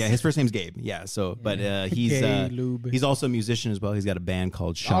he Gabe. is. Yeah, his first name's Gabe. Yeah. So, but Lube. he's also a musician as well. He's got a band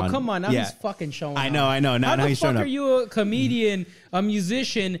called Sean. Oh, come on. Now yeah. he's fucking showing I up. know. Now How the he's fuck showing are up. you a comedian, a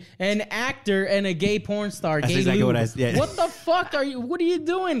musician, an actor, and a gay porn star? That's Gay exactly Lube? what I yeah. What the fuck are you? What are you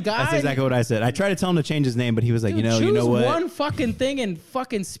doing, guy? That's exactly what I said. I tried to tell him to change his name, but he was like, Dude, you choose know what? one fucking thing and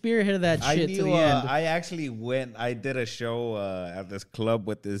fucking spearhead that I shit knew. to the end. I actually went. I did a show at this club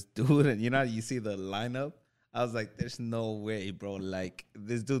with this dude, and you see the lineup. I was like, "There's no way, bro! Like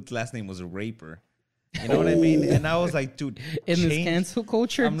this dude's last name was Raper." You know what I mean? And I was like, "Dude, In this change- cancel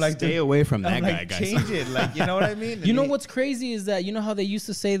culture, I'm like, Stay dude, away from that I'm guy, like, guys. change it, like you know what I mean? you know And he- what's crazy is that you know how they used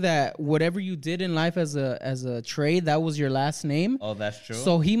to say that whatever you did in life as a trade, that was your last name. Oh, that's true.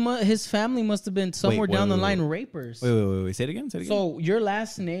 So his family must have been somewhere wait, down the wait, line wait. rapers. Wait. Say it again. So your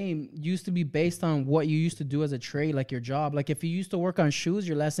last name used to be based on what you used to do as a trade, like your job. Like if you used to work on shoes,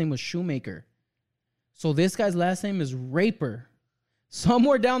 your last name was shoemaker. So this guy's last name is Raper.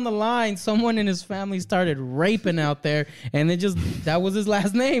 Somewhere down the line, someone in his family started raping out there, and that was his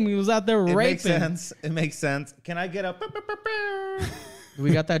last name. He was out there it raping. makes sense. It makes sense. Can I get a?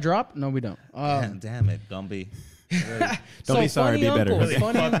 We got that drop? No, we don't. Damn it, Gumby. Don't be sorry, funny be better. uncles, Okay.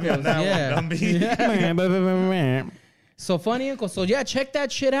 funny Fuck me on uncles, that one, yeah. Gumby. So funny uncle. So yeah, check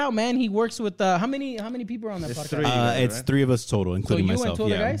that shit out, man. He works with how many people are on that It's podcast? three. guys, It's right? 3 of us total, including you and myself. two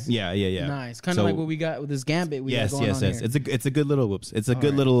other yeah. guys? Yeah. Nice, kind of So- like what we got with this Gambit. We Yes. got going on here. It's a good little whoops. It's a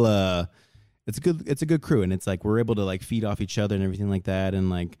good little it's a good crew, and it's like we're able to like feed off each other and everything like that, and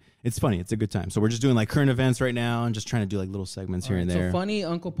like it's funny. It's a good time. So we're just doing like current events right now and just trying to do like little segments here and there. So funny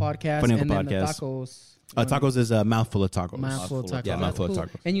uncle podcast, Funny Uncle and then Podcast. the tacos. Tacos is a mouthful of tacos. Mouthful of tacos. Yeah, That's mouthful of cool.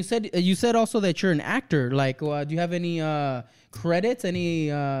 tacos. And you said also that you're an actor. Like, do you have any credits? Any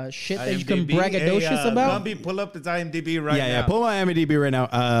shit that you can IMDb? braggadocious Hey, about? Gumby, pull up this IMDb right now. Yeah. Pull my IMDb right now.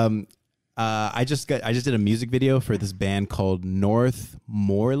 I just did a music video for this band called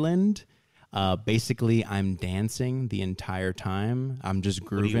Northmoreland. Basically, I'm dancing the entire time. I'm just What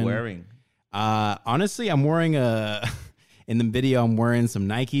are grooving. you wearing? Honestly, I'm wearing in the video, I'm wearing some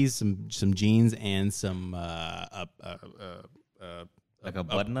Nikes, some jeans, and some Like a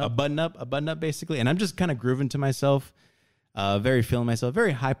button a up? button up, basically. And I'm just kind of grooving to myself. Very feeling myself,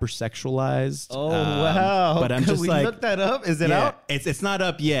 very hypersexualized. Oh wow! But I'm Can just we like, look that up. Is it yeah, out? it's not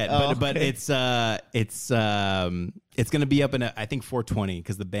up yet, Oh, but okay. it's gonna be up in I think 420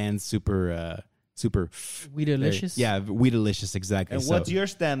 because the band's super. We delicious. Yeah, we delicious exactly. And So- what's your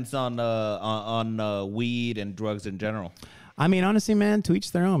stance on weed and drugs in general? I mean, honestly, man, to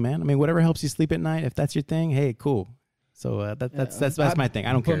each their own, man. I mean, whatever helps you sleep at night. If that's your thing, hey, cool. So that's my thing.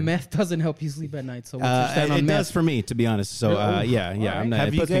 I don't But care. meth doesn't help you sleep at night. So what's your stand on It meth? does for me, to be honest. So Oh, yeah. all right. I'm not, Have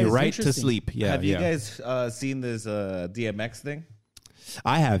it you puts me guys- right to Interesting. sleep. Yeah, Have yeah. you guys seen this DMX thing?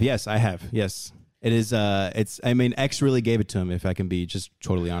 I have. Yes, I have. Yes. It is. It's. I mean, X really gave it to him. If I can be just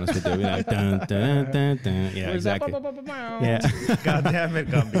totally honest with you, dun, dun, dun, dun. Yeah, Where's that? exactly. Yeah. Yeah. God damn it,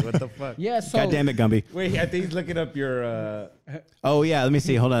 Gumby! What the fuck? Yeah. So God damn it, Gumby. Wait, I think he's looking up your. Oh yeah. Let me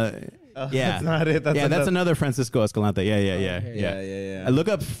see. Hold on. Yeah. That's not it. That's Yeah, that's another Francisco Escalante. Yeah. Yeah. Look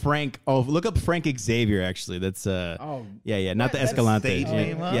up Frank. Oh, look up Frank Xavier. Actually, that's Oh. Yeah. Not the That's Escalante. stage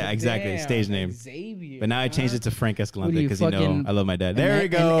name, huh? Yeah, exactly. Damn, Stage name. Xavier. But now I changed it to Frank What Escalante are you, because fucking- I love my dad. an- There we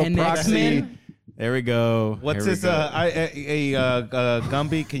go. an Proxy. X-Men? There we go. What's There we this? go.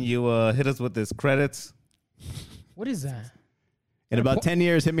 Gumby, can you hit us with this credits? What is that? In about 10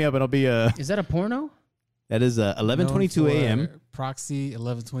 years, hit me up and I'll be Is that a porno? That is 11:22 a.m. Proxy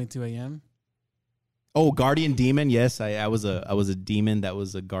 11:22 a.m. Oh, Guardian Demon. Yes, I was a demon that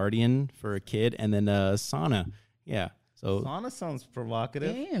was a guardian for a kid, and then Sauna. Yeah. So Sauna sounds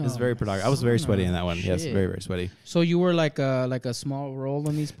provocative. Damn. it's very productive. I was very Sauna. sweaty in that one. Yes, Shit. very very sweaty. So you were like a small role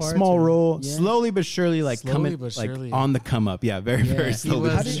in these parts? Small or- roll, Yeah. slowly but surely, like Slowly coming, but like surely. on the come up. Yeah, very Yeah. very He He slowly.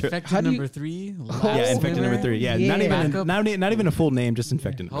 was but surely. infected how do you- number 3. Oh, last Yeah, infected winner. number 3. Yeah, Yeah. not even a full name, just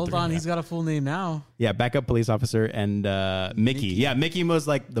infected. Number Hold 3. on, Yeah. he's got a full name now. Yeah, backup police officer and Mickey. Yeah, Mickey was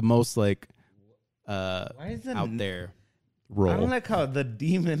like the most like Why is it out there I role. don't like how the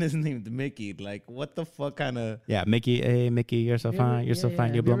demon is named Mickey. Like, what the fuck kind of? Yeah, Mickey. Hey, Mickey, you're so fine. You're so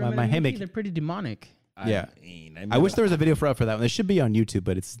fine. You blow my mind. Hey, Mickey. They're pretty demonic. Yeah. I wish there was a video for that one. It should be on YouTube,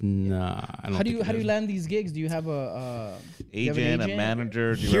 but it's nah. I don't How do think you it is. land these gigs? Do you have a you have an agent, a agent?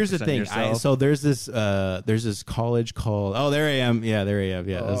 manager. Do you Here's the represent thing. yourself? So there's this college called. Oh, there I am. Yeah, there I am.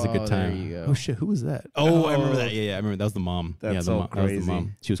 Yeah, that was a Oh, good there time. you go. Oh shit, who was that? Oh, I remember Oh. that. Yeah, I remember that was the mom. That's yeah, the so mom. That was crazy. the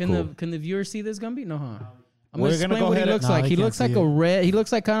mom. She was Can cool. the viewers see this Gumby? No, huh? I'm We're gonna gonna explain go what he ahead looks and- like. No, He they looks can't like see a it. red. He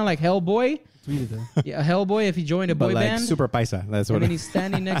looks like kind of like Hellboy. Tweeted them. Yeah, a Hellboy if he joined a but boy like band. super paisa. That's and what. then he's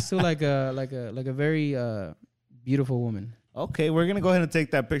standing next to like a very beautiful woman. Okay, we're gonna go ahead and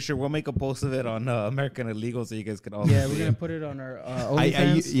take that picture. We'll make a post of it on American Illegal so you guys can all Yeah, see we're it. gonna put it on our I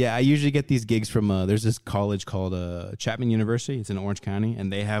OnlyFans. I usually get these gigs from there's this college called Chapman University. It's in Orange County,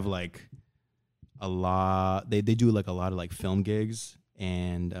 and they have like a lot. They do like a lot of like film gigs,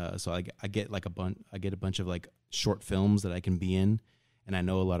 and so I get like I get a bunch of like short films that I can be in, and I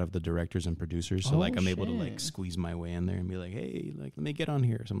know a lot of the directors and producers. So Oh, like I'm able to like shit. squeeze my way in there and be like, hey, like let me get on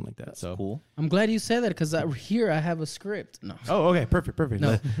here or something like that. So Cool. I'm glad you said that because here I have a script. No. Oh, okay, perfect.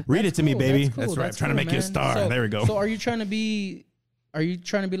 No, Read it to me, cool, baby. that's cool, That's right. I'm that's trying to cool, make you a man. star. So- There we go. So are you trying to be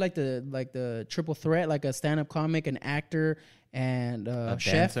like the triple threat, like a stand-up comic, an actor, and A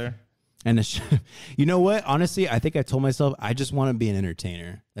chef? dancer. And you know what? Honestly, I think I told myself I just want to be an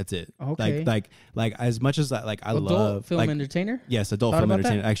entertainer. That's it. Okay. Like as much as I Adult love film like, entertainer. yes, adult Thought film about that?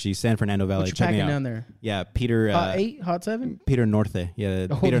 entertainer. Actually, San Fernando Valley. What you Check me packing out. down there? Yeah, Peter. Hot 8, Hot 7? Peter Norte. Yeah,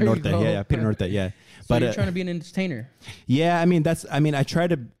 Oh, Peter there you Norte. go. Yeah, Peter Norte. Yeah. So But you're trying to be an entertainer. yeah, I mean I try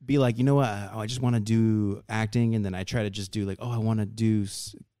to be like, you know what? I just want to do acting, and then I try to just do like, oh, I want to do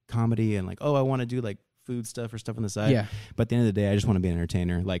comedy, and like, oh, I want to do like food stuff or stuff on the side. Yeah. But at the end of the day, I just want to be an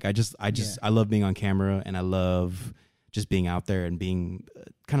entertainer. Like I love being on camera, and I love just being out there and being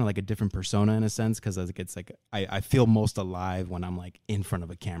kind of like a different persona in a sense, because it's like I feel most alive when I'm like in front of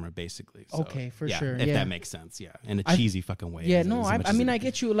a camera, basically. So, Okay, for yeah, sure, if yeah. that makes sense. Yeah, in a I- cheesy fucking way. Yeah, as no, much I as mean, it- I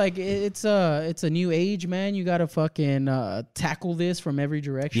get you. Like, it's a new age, man. You gotta fucking tackle this from every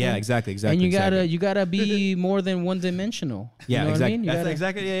direction. Yeah, exactly. And you gotta be more than one dimensional. Yeah, you know exactly. What I mean? You That's gotta-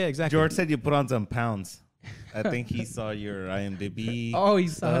 exactly. Yeah, exactly. George said you put on some pounds. I think he saw your IMDb Oh, he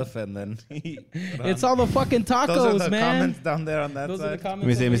saw stuff, and then he put It's on- all the fucking Those are tacos, the man. comments down there on that Those are side. the comments. Let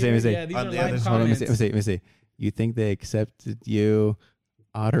me see, over let me see, here. let me see. Yeah, these On are the live other side. Hold on, comments. let me see. You think they accepted you,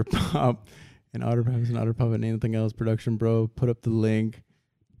 Otter Pop, and Otter Pop is an Otter Pop and anything else? Production bro, put up the link.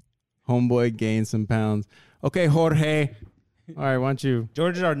 Homeboy gained some pounds. Okay, Jorge. All right, why don't you?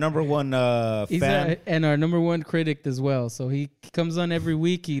 George is our number one He's fan. and our number one critic as well. So he comes on every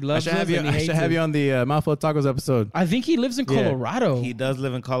week. He I loves should us have you. and he I hates should have us. you on the Mouthful of Tacos episode. I think he lives in Yeah. Colorado. He does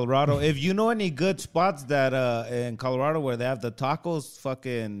live in Colorado. If you know any good spots that in Colorado where they have the tacos,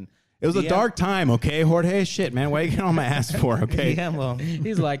 fucking. It was a DM dark time, okay, Jorge. Shit, man, why are you getting on my ass for? Okay. Yeah, well,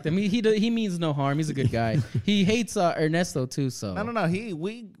 He's like them. He means no harm. He's a good guy. He hates Ernesto too. So I don't know.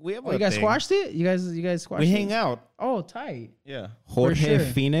 We have. Oh, a you guys thing. squashed it. You guys squashed We it. hang out. Oh, tight. Yeah, Jorge sure.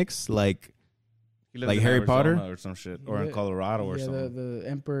 Phoenix, like he lives Like in Harry Arizona Potter? or some shit, or in Yeah. Colorado or Yeah, something. the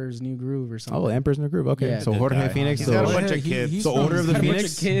Emperor's New Groove or something. oh, Emperor's New Groove. Okay, Yeah. so Good Jorge guy. Phoenix. He's So got a bunch of kids. he's So from- Order of the Got a bunch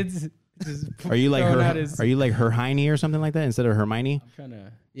Phoenix? of kids. Just Are you like throwing her? out his- Are you like her Heine or something like that instead of Hermione? I'm trying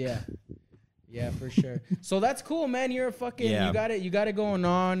to, yeah, for sure. So that's cool, man. You're a fucking, Yeah. you got it going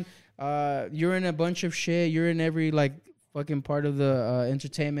on. You're in a bunch of shit. You're in every like fucking part of the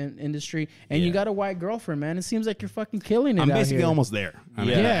entertainment industry, and you Yeah. got a white girlfriend, man. It seems like you're fucking killing it. I'm out basically here. almost there. I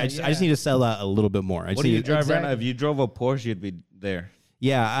mean, Yeah. I just need to sell out a little bit more. I just What do you need- drive right now? Exactly. If you drove a Porsche, you'd be there.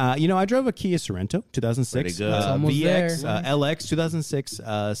 Yeah, I drove a Kia Sorento 2006. Pretty good. It's almost VX, there. LX 2006,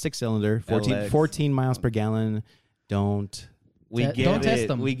 6-cylinder, 14, LX. 14 miles per gallon. Don't. We Te- get don't it. test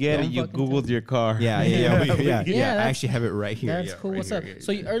them. We get Don't it. You fucking Googled test your car. Yeah. Yeah, I that's- actually have it right here. That's Yeah, cool. right What's here, up? yeah,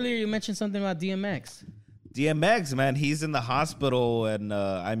 So earlier you mentioned something about DMX. DMX, man, he's in the hospital, and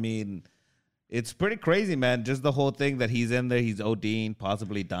I mean, it's pretty crazy, man. Just the whole thing that he's in there, he's ODing,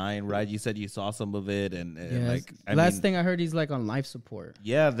 possibly dying, right? You said you saw some of it, and Yeah. like, I Last mean, thing I heard, he's like on life support.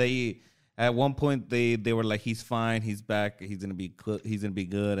 yeah, they at one point they were like, he's fine, he's back, he's gonna be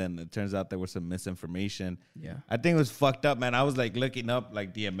good, and it turns out there was some misinformation. Yeah. I think it was fucked up, man. I was like looking up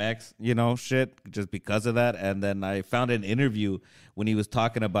like DMX, shit, just because of that. And then I found an interview when he was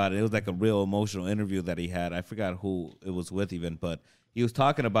talking about it. It was like a real emotional interview that he had. I forgot who it was with even, but he was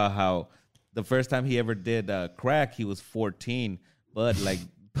talking about how the first time he ever did crack, he was 14, but like.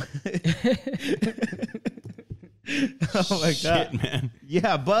 Oh my god, Shit, man.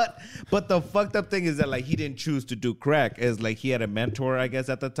 Yeah, but the fucked up thing is that like he didn't choose to do crack. Is like he had a mentor, I guess,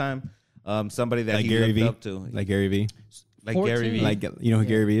 at the time, somebody that Like he Gary looked V. up to, Like Gary V. like Gary 14? V. Like, you know who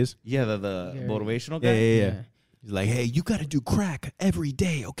Gary V is? Yeah, the Gary. motivational guy. Yeah. Yeah. He's like, hey, you got to do crack every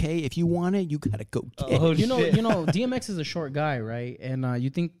day, okay? If you want it, you got to go get Oh, it. You know, shit. DMX is a short guy, right? And you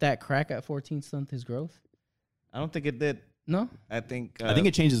think that crack at 14 stunted his growth? I don't think it did. No. I think. I think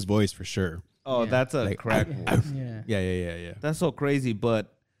it changed his voice for sure. Oh, Yeah. that's a Like, crack. Yeah. Yeah. That's so crazy,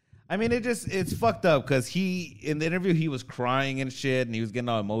 but I mean, it's fucked up because he in the interview he was crying and shit, and he was getting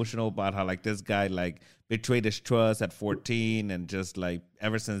all emotional about how like this guy like betrayed his trust at 14, and just like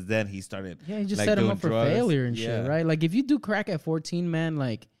ever since then he started. Yeah, he just like, set him doing up for drugs. failure and Yeah. shit, right? Like if you do crack at 14, man,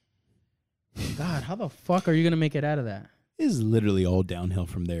 like, God, how the fuck are you gonna make it out of that? is literally all downhill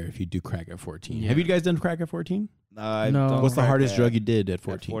from there if you do crack at 14. Have you guys done crack at 14? No. What's the hardest drug you you did at At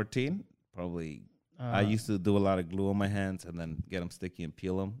 14? 14, probably. I used to do a lot of glue on my hands and then get them sticky and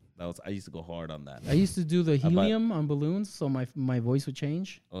peel them. I used to go hard on that. I used to do the about- helium on balloons, so my voice would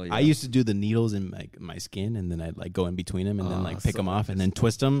change. Oh yeah. I used to do the needles in my skin, and then I'd like go in between them and then like pick so them off and then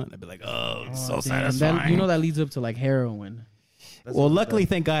twist them. And I'd be like, oh, it's so Damn, satisfying. that, that leads up to like heroin. That's Well, what- luckily,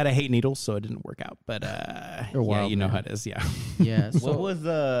 thank God, I hate needles, so it didn't work out. But yeah, wild, you know man. how it is. Yeah. Yeah. What So was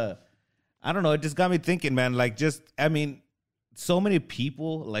I don't know. It just got me thinking, man. Like, I mean, so many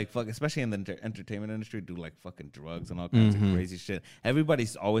people, like, fuck, especially in the entertainment industry, do like fucking drugs and all kinds of crazy shit.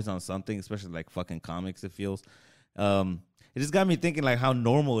 Everybody's always on something, especially like fucking comics. It feels. It just got me thinking, like, how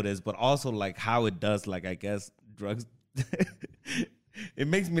normal it is, but also like how it does. Like, I guess drugs. It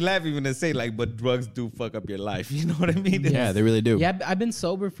makes me laugh even to say, like, but drugs do fuck up your life. You know what I mean? Yeah, they really do. yeah, I've been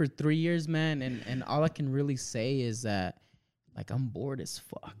sober for 3 years, man, and all I can really say is that like I'm bored as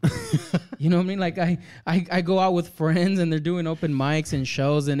fuck. You know what I mean? Like I go out with friends and they're doing open mics and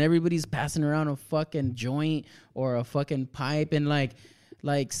shows and everybody's passing around a fucking joint or a fucking pipe and like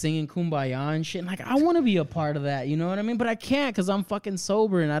singing Kumbaya and shit. And like I want to be a part of that, you know what I mean? But I can't because I'm fucking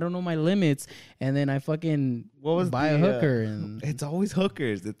sober and I don't know my limits. And then I fucking buy a hooker and It's always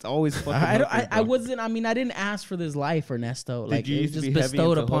hookers. It's always fucking. I wasn't. I mean, I didn't ask for this life, Ernesto. Like you it was used to just be heavy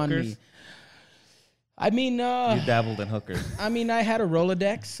bestowed into upon hookers? me. I mean, You dabbled in hookers, I mean, I had a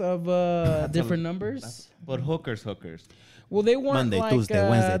Rolodex of different numbers. but hookers. Well, they weren't Monday, like, Tuesday,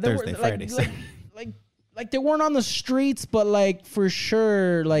 Wednesday, they were, Thursday, like, Friday. like they weren't on the streets, but like for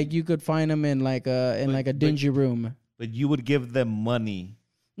sure, like you could find them in like a dingy room. But you would give them money.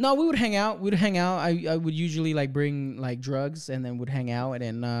 No, we would hang out. I would usually like bring like drugs and then would hang out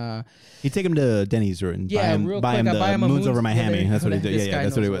and You take him to Denny's or and yeah, real buy quick, him I the buy him a moons over yeah, Miami. there- That's what he did. this Yeah, guy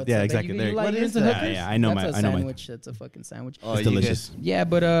that's what he knows was. what's Yeah, up. exactly. You like What you're is into that? hookers? Yeah, I know That's my- a I know my- sandwich. That's a fucking sandwich. Oh, It's you delicious. guys- Yeah,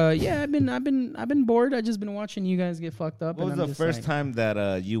 but yeah, I've been bored. I just been watching you guys get fucked up. What was and I'm the just first like- time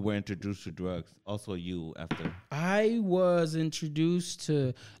that you were introduced to drugs? Also, you after. I was introduced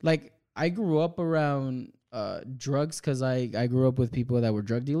to like I grew up around drugs because I grew up with people that were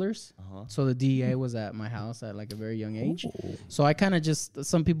drug dealers. So the DEA was at my house at like a very young age. So I kind of just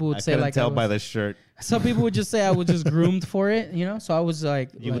some people would I say couldn't like tell I by was- the shirt. some people would just say I was just groomed for it, you know. So I was like,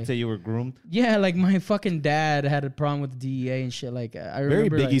 You would say you were groomed. yeah, like my fucking dad had a problem with the DEA and shit. Like I Very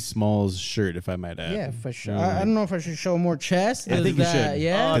remember Biggie like, Smalls shirt, if I might add. yeah, for sure. I don't know if I should show more chest. I Is think you that- should.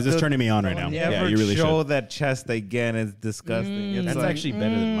 Yeah. Because it's dude, turning me on right now. Never Yeah, you really show should. that chest again. It's disgusting. It's That's like- actually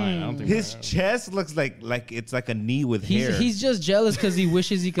better than mine. I don't think his chest looks like it's like a knee with hair. He's just jealous because he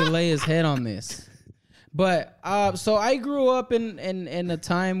wishes he could lay his head on this. But so I grew up in a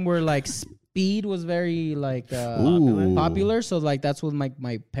time where like speed was very like Ooh. popular. So like that's what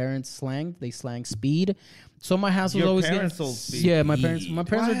my parents slang. They slang speed. So my house was Your always parents getting, sold speed. yeah. My parents were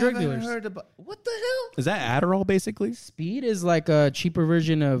drug dealers. What the hell? Is that Adderall, basically? Speed is like a cheaper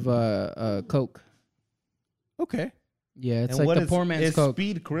version of Coke. Okay. Yeah, it's And like what the poor man's is Coke.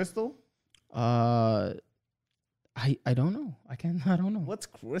 Speed Crystal? I don't know. I don't know. What's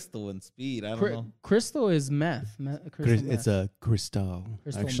Crystal and Speed? I don't Cri- know. Crystal is meth. Crystal It's meth. a crystal.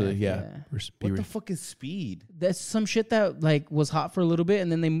 Crystal Actually, meth, yeah. yeah. What the fuck is Speed? That's some shit that like was hot for a little bit,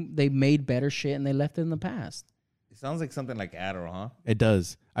 and then they made better shit, and they left it in the past. It sounds like something like Adderall, huh? It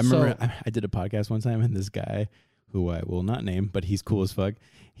does. I remember So- I did a podcast one time, and this guy, who I will not name, but he's cool as fuck.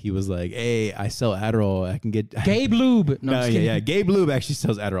 He was like, "Hey, I sell Adderall. I can get Gabe Lube. No, No, I'm just yeah, kidding. yeah. Gabe Lube actually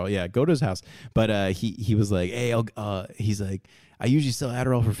sells Adderall. Yeah, go to his house. But he was like, "Hey, he's like, I usually sell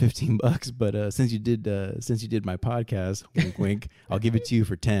Adderall for $15, but since you did my podcast, wink, wink, I'll give it to you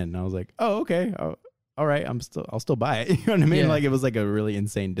for 10." And I was like, "Oh, okay, all right. I'll still buy it." You know what I mean? Yeah. Like it was like a really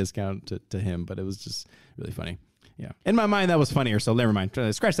insane discount to him, but it was just really funny. Yeah, in my mind that was funnier. So never mind.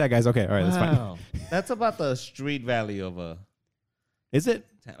 Scratch that, guys. Okay, all right, that's fine. Wow. That's about the street value of a Is it?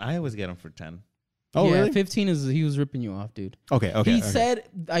 10. I always get them for 10. Oh, yeah, really? 15 is he was ripping you off, dude. Okay, okay. He okay. said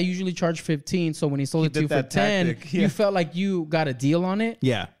I usually charge 15, so when he sold He it to you did for that 10, tactic, yeah. you felt like you got a deal on it,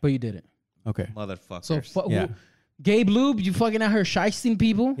 "Yeah, but you didn't. okay, Motherfuckers. So Yeah. Gabe Lube, you fucking out here shysting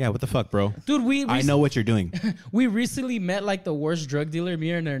people, yeah. What the fuck, bro? dude. I know what you're doing." We recently met like the worst drug dealer, me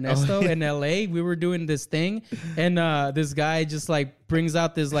and Ernesto, in LA. We were doing this thing, and this guy just like brings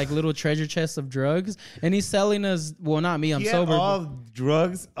out this like little treasure chest of drugs, and he's selling us. Well, not me, I'm He had sober. all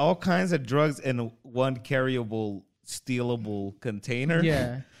drugs, all kinds of drugs in one carryable, stealable container.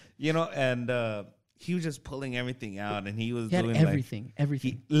 Yeah, You know, and he was just pulling everything out, and he was he had doing everything. like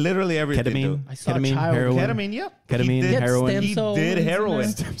literally everything. Ketamine, dude. I saw ketamine, child- heroin. Ketamine, yep. Ketamine, He did, heroin. stem He cells did in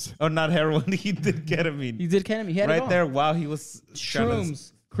heroin. there. Oh, not heroin. He did ketamine. He did ketamine. He had it right all. there while he was trying to-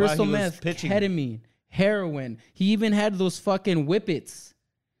 Shrooms, crystal while he was meth, pitching. ketamine, heroin. He even had those fucking whippets.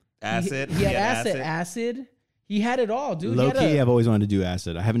 Acid. He had acid. He had it all, dude. Low key, I've always wanted to do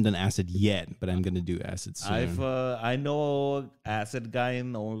acid. I haven't done acid yet, but I'm gonna do acid soon. I know acid guy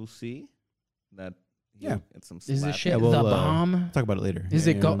in OC that it's some Is this slap. shit we'll, the bomb? Talk about it later. Is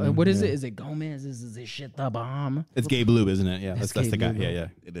Yeah, it yeah, what is yeah. it? Is it Gomez? Is this shit the bomb? It's Gabe Lube, isn't it? Yeah, that's the Gabe guy. Lube. Yeah.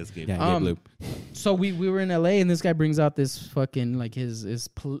 It is good. Yeah, Gabe Lube. So we were in LA and this guy brings out this fucking like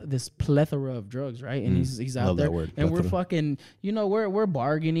this plethora of drugs, right? And he's out Love there that word, and we're plethora. fucking, we're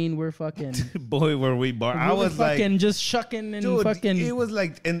bargaining, we're fucking Boy, were we I we're was like, fucking just shucking and dude, fucking it was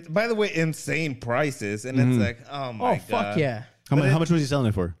like, and by the way, insane prices, and it's like, oh my god, fuck yeah. How much was he selling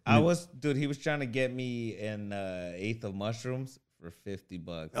it for? He was trying to get me an eighth of mushrooms for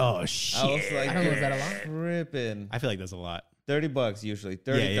 $50. Oh shit! I was like, I don't know, is that a lot? tripping. I feel like that's a lot. $30 usually,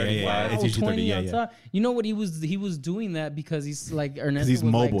 30, Yeah, 35. yeah. It's Oh, usually 20 30, on yeah. top. You know what he was doing that because he's like Ernesto he's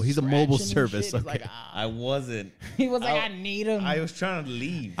was, mobile. Like, He's a mobile scratching and service, shit. He's okay. like, I wasn't. he was like, I need him. I was trying to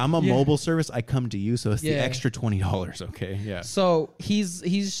leave. I'm a mobile service. I come to you, so it's the Yeah. extra $20. Okay, yeah. So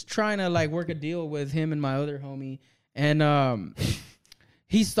he's trying to like work a deal with him and my other homie, and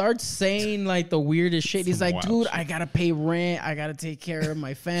he starts saying like the weirdest shit. He's like, wild dude, shit. I gotta pay rent. I gotta take care of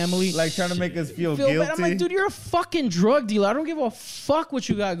my family. Like trying to make us feel Feel guilty. bad. I'm like, dude, you're a fucking drug dealer. I don't give a fuck what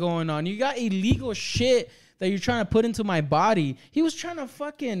you got going on. You got illegal shit that you're trying to put into my body. He was trying to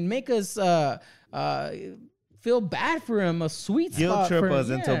fucking make us feel bad for him, a sweet Guilt spot trip for him. us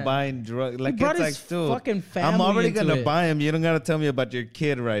into Yeah. buying drugs. Like brought it's his like, dude, fucking family I'm already into gonna it. buy him. You don't gotta tell me about your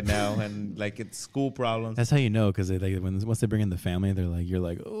kid right now, and like it's school problems. That's how you know, because once they bring in the family, they're like, you're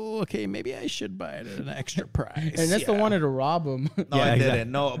like, oh, okay, maybe I should buy it at an extra price. And that's the wanted to rob him. No, Yeah, I exactly.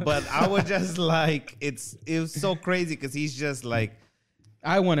 didn't. No, but I was just like, it was so crazy because he's just like,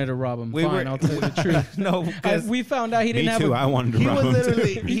 I wanted to rob him. Fine, I'll tell you the truth. no, because We found out he Me didn't have too. a I wanted to he rob was him.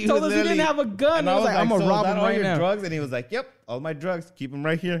 literally, He told was us he didn't literally- have a gun. And I was like, I'm gonna so rob is him that all right your now. drugs? And he was like, yep, all my drugs. Keep them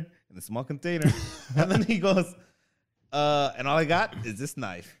right here in a small container. And then he goes, and all I got is this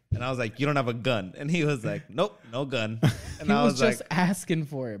knife. And I was like, you don't have a gun. And he was like, nope, no gun. And He I was was just like, asking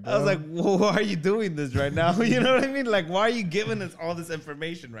for it, bro. I was like, well, why are you doing this right now? You know what I mean? Like, why are you giving us all this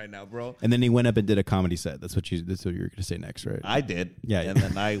information right now, bro? And then he went up and did a comedy set. That's what you were gonna say next, right? I did. Yeah. And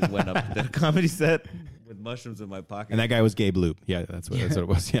then I went up to the comedy set with mushrooms in my pocket. And that guy was Gabe Loop. Yeah, that's what it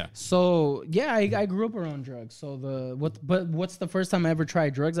was. Yeah. So yeah, I grew up around drugs. So what's the first time I ever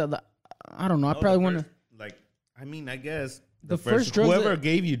tried drugs? I don't know. I probably want to. Like, I mean, I guess The first drugs whoever that-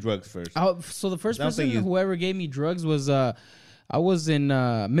 gave you drugs first. So the first That's person what you- whoever gave me drugs was I was in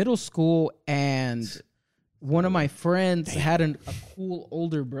middle school and one of my friends had a cool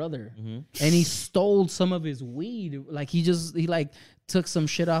older brother and he stole some of his weed. Like he like took some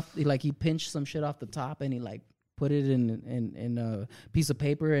shit off. He pinched some shit off the top and he like put it in a piece of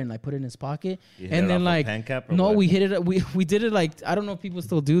paper and like put it in his pocket. You hit And it then off a like pen cap or no, what? we hit it. We did it like I don't know if people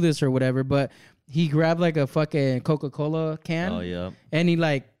still do this or whatever, but he grabbed like a fucking Coca-Cola can. Oh, yeah. And he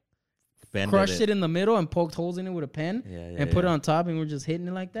like Bended crushed it in the middle and poked holes in it with a pen and put it on top and we're just hitting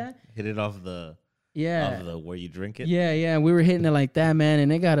it like that. Hit it off the where you drink it. Yeah, we were hitting it like that, man,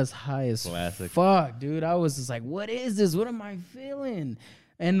 and it got us high as Classic. fuck, dude. I was just like, what is this? What am I feeling?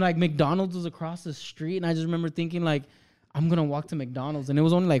 And like McDonald's was across the street, and I just remember thinking like, I'm gonna walk to McDonald's, and it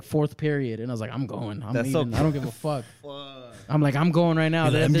was only like fourth period, and I was like, I'm going. I'm That's so leaving. I don't give a fuck. I'm like, I'm going right now.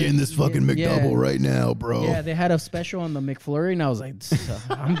 I'm getting this fucking McDouble right now, bro. Yeah, they had a special on the McFlurry, and I was like,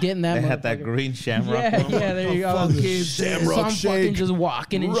 I'm getting that. They had that motherfucker. green shamrock. Yeah, one. yeah, there you go. I was just- Shamrock so I'm fucking shake just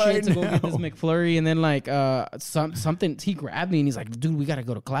walking and right shit to go get this now. McFlurry, and then like something he grabbed me and he's like, "Dude, we gotta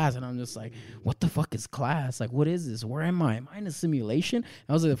go to class," and I'm just like, "What the fuck is class? Like, what is this? Where am I? Am I in a simulation?"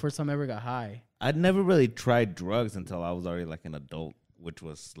 That was like the first time I ever got high. I'd never really tried drugs until I was already like an adult, which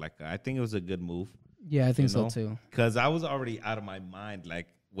was like, I think it was a good move. Yeah, I think You know? so too. Because I was already out of my mind, like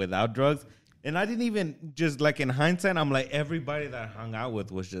without drugs. And I didn't even just like in hindsight, I'm like, everybody that I hung out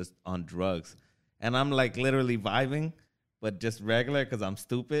with was just on drugs. And I'm like literally vibing, but just regular because I'm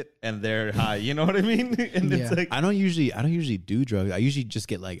stupid and they're high. You know what I mean? And it's Yeah. like, I don't usually do drugs. I usually just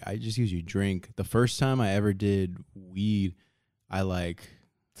get I just usually drink. The first time I ever did weed, I like.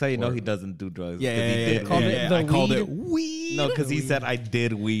 that's how you know he doesn't do drugs. 'cause Yeah, he yeah, yeah, did yeah, Called weed. it yeah, the I called weed? it weed. No, because he said I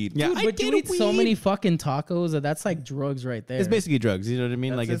did weed. Yeah, Dude, I but you did eat so weed. many fucking tacos that's like drugs right there. It's basically drugs. You know what I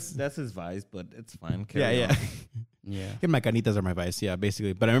mean? That's his vice, but it's fine. yeah, Carry yeah. on. yeah. Get my canitas are my vice. Yeah,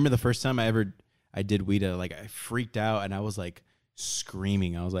 basically. But I remember the first time I did weed, I freaked out and I was like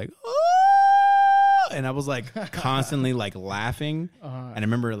screaming. I was like, oh! And I was like constantly like laughing. And I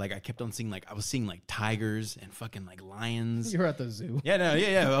remember like I kept on seeing I was seeing like tigers and fucking like lions. You're at the zoo. Yeah, no,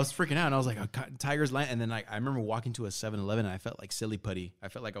 yeah. I was freaking out, and I was like, tigers, lion. And then I remember walking to a 7-Eleven, and I felt like silly putty. I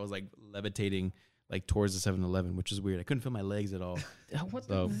felt like I was like levitating, like towards the 7-Eleven, which is weird. I couldn't feel my legs at all. What?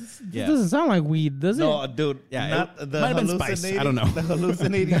 So, This yeah. doesn't sound like weed, does it? No, dude. Yeah, not it the might have been spice. hallucinating. I don't know. The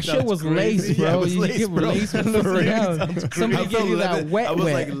hallucinating. That shit sounds was crazy. lace, bro. Yeah, it was You lace, get bro. lace with something else. Somebody I gave felt you that levit- wet, I was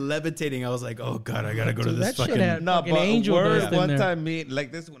wet. like levitating. I was like, oh god, I gotta go to Dude, this that shit fucking. had- No, Fucking but angel worse, dust in one there. time me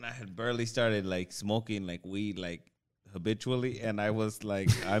like this when I had barely started like smoking like weed like habitually, and I was like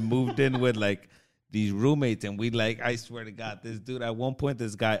I moved in with like these roommates, and we like I swear to God, this dude at one point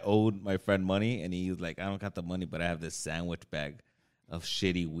this guy owed my friend money, and he was like, I don't got the money, but I have this sandwich bag of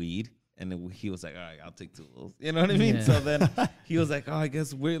shitty weed. And then he was like, all right, I'll take 2 of those. You know what I mean? Yeah. So then he was like, oh, I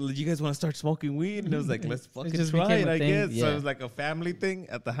guess you guys want to start smoking weed? And it was like, let's fucking just try became it, a I thing. guess. So Yeah. it was like a family thing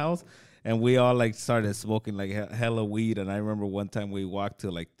at the house. And we all like started smoking like hella weed. And I remember one time we walked to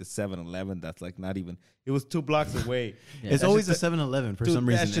like the 7-Eleven. That's like not even, it was 2 blocks away. It's That always shit a 7-Eleven for Dude, some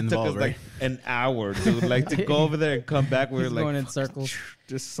that reason shit took us involved, right? like an hour, dude. Like to go over there and come back, we were He's like going in circles.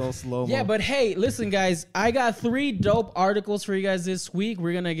 just so slow. Yeah, but hey, listen, guys. I got 3 dope articles for you guys this week.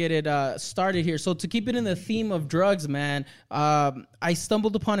 We're gonna get it started here. So to keep it in the theme of drugs, man, I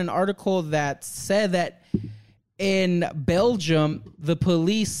stumbled upon an article that said that in Belgium, the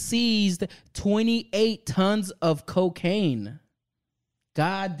police seized 28 tons of cocaine.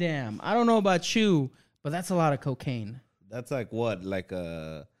 God damn. I don't know about you, but that's a lot of cocaine. that's like what, like 2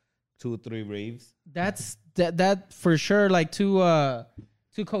 or 3 raves. That's that for sure. Like two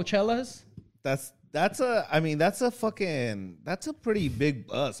Coachellas. That's a pretty big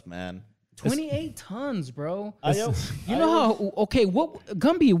bus, man. 28 tons, bro. You You know how? Okay, what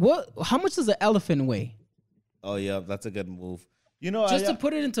Gumby? How much does an elephant weigh? Oh yeah, that's a good move. You know, Just to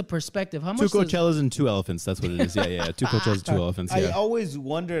put it into perspective, how 2 much? Does, Coachellas and 2 elephants. That's what it is. Yeah. 2 Coachellas and 2 elephants. I Yeah. always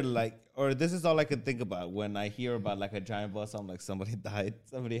wonder, like, or this is all I can think about when I hear about like a giant bus. I'm like, somebody died.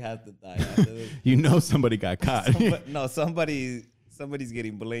 Somebody has to die. After this. You know somebody got caught. Somebody's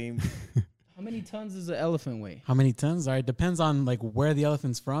getting blamed. how many tons does an elephant weigh? How many tons? All right, depends on like where the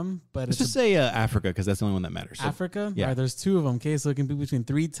elephant's from, but Let's it's just say Africa because that's the only one that matters. Africa. yeah. All right, there's 2 of them. Okay, so it can be between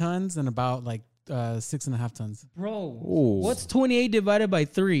 3 tons and about like 6.5 tons. Bro, Ooh. what's 28 divided by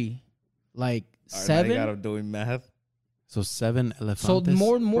 3? Like All right, 7? I got him doing math. So 7 elephants. So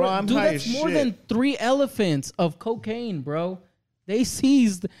more, Bro, I'm dude, high that's as more shit. than 3 elephants of cocaine, bro. They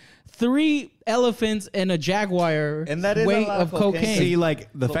seized 3 elephants and a jaguar And that is a weight lot of of cocaine. cocaine. See, like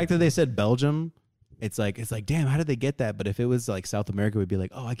the fact that they said Belgium, it's like, damn, how did they get that? But if it was like South America, we'd be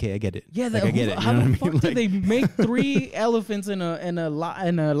like, oh, okay, I get it. Yeah, like, I get it. You How know the what I fuck mean? did they make 3 elephants and a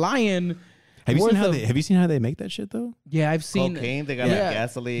lion? Have you seen worth how of- have you seen how they make that shit though? Yeah, I've seen Cocaine. They got Yeah. like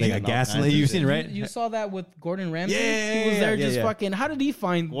gasoline. They got and all kinds gasoline. of You've shit. seen, right? You saw that with Gordon Ramsay? Yeah, He was there yeah, just yeah. fucking. How did he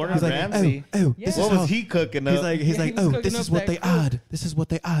find? Gordon He's like, Ramsay. oh, Yeah. this What is was how, he cooking up? He's like, Yeah, he was cooking this up is what that they coke. add. This is what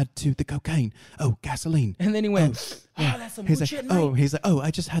they add to the cocaine. Oh, gasoline. And then he went, that's some He's good like, shit, oh, mate. he's like, oh,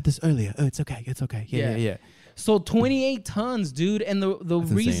 I just had this earlier. Oh, it's okay. Yeah. Yeah. So 28 tons, dude. And the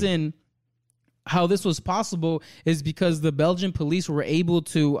insane. reason how this was possible is because the Belgian police were able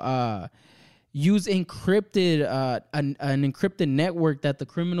to use encrypted an encrypted network that the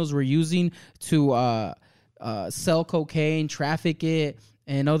criminals were using to sell cocaine, traffic it,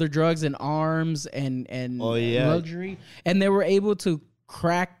 and other drugs and arms and Oh, yeah. luxury. And they were able to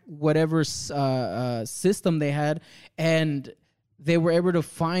crack whatever system they had, and they were able to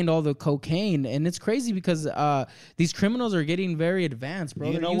find all the cocaine. And it's crazy because these criminals are getting very advanced, bro.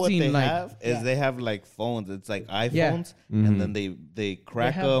 You They're know what using, they like, have is they have like phones. It's like iPhones, Yeah. and then they they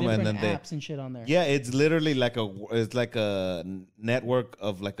crack have them, and different then they apps and shit on there. yeah, it's literally like a network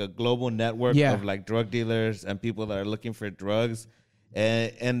of like a global network Yeah. of like drug dealers and people that are looking for drugs,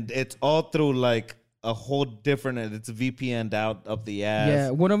 and it's all through like a whole different. It's VPN'd out up the ass. Yeah,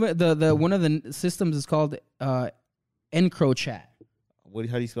 one of it, the one of the systems is called EncroChat. How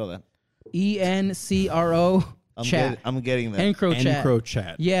do you spell that? ENCRO chat. I'm getting that. EncroChat.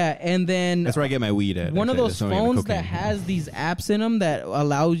 EncroChat. Yeah, and then That's where I get my weed at. one of actually. those That's where I get my phones that cocaine. has these apps in them that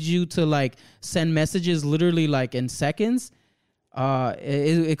allows you to like send messages literally like in seconds.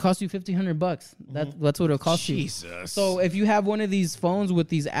 It costs you $1,500. That's what it costs you. Jesus. So if you have one of these phones with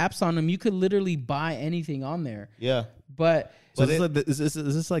these apps on them, you could literally buy anything on there. Yeah. But So is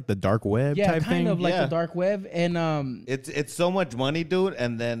this like the dark web yeah, type kind thing? of like Yeah. the dark web, and It's so much money, dude,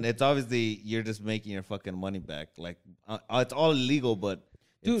 and then it's obviously you're just making your fucking money back. Like it's all illegal, but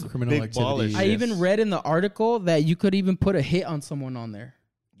Dude, it's criminal big baller activity. I shit. even read in the article that you could even put a hit on someone on there.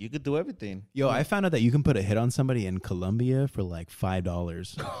 You could do everything. Yo, I found out that you can put a hit on somebody in Colombia for like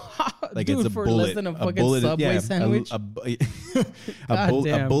 $5. Like dude, it's a for bullet. less than a fucking bullet Subway is, sandwich. A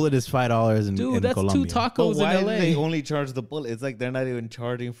damn. bullet is $5 in Dude, that's Colombia. 2 But tacos why in do LA. they only charge the bullet? It's like they're not even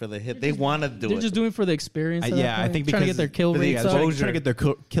charging for the hit. They want to do They're it. just doing it for the experience. at that Yeah, I point. think trying to because get their kill for the rates up. exposure. Trying to get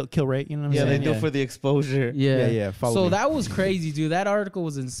their kill rate. You know what I'm yeah, they saying? do it for the exposure. Yeah, follow So me. that was crazy, dude. That article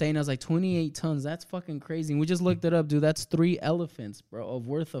was insane. I was like, 28 tons. That's fucking crazy. And we just looked it up, dude. That's 3 elephants, bro, of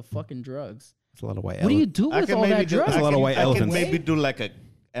worth of fucking drugs. It's a lot of white What do you elephant. do with all that drugs? That's a lot of white I elephants. can maybe do like a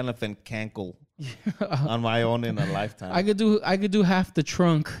elephant cankle on my own in a lifetime. I could do half the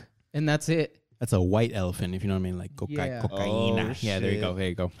trunk, and that's it. That's a white elephant, if you know what I mean, like Yeah. cocaine. Oh, Yeah, there you go. shit. There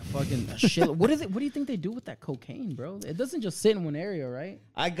you go. Fucking shit. What is it? What do you think they do with that cocaine, bro? It doesn't just sit in one area, right?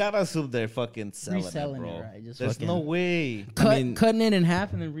 I gotta assume they're fucking selling Reselling it, it, bro. right? Just There's fucking- no way. Cutting it in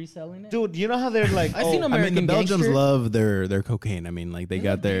half and then reselling it. Dude, you know how they're like, I seen oh, them- I mean, the American Belgians Gangster. love their cocaine. I mean, like they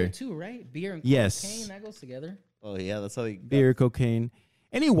got beer their too, right? Beer and Yes. cocaine that goes together. oh yeah, that's how they beer, cocaine.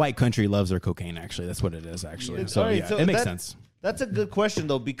 Any white country loves their cocaine. Actually, that's what it is. Actually, Yeah. so Alright, yeah, so it makes that- sense. That's a good question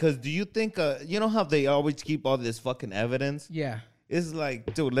though, because do you think you know how they always keep all this fucking evidence? Yeah. It's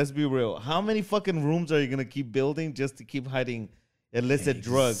like, dude, let's be real. How many fucking rooms are you gonna keep building just to keep hiding illicit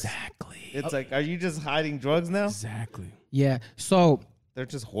drugs? Exactly. It's like, are you just hiding drugs now? Exactly. Yeah. So They're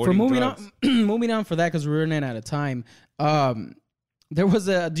just for hoarding moving drugs. on, moving on for that because we're running out of time. There was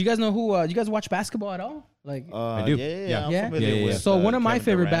a. Do you guys know who? Do you guys watch basketball at all? Like, I do. Yeah, I'm Yeah? familiar Yeah. with, so one of my Kevin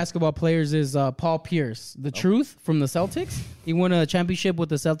favorite Durant. basketball players is Paul Pierce, the Truth from the Celtics. He won a championship with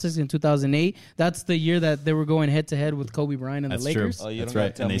the Celtics in 2008. That's the year that they were going head to head with Kobe Bryant and That's the true. Lakers. Oh, you That's don't right.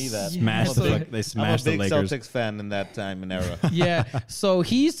 gotta tell And they me that. smashed Yeah. the they I'm a smashed the big Lakers. Celtics fan in that time and era. Yeah. So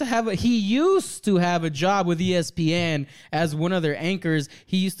he used to have a job with ESPN as one of their anchors.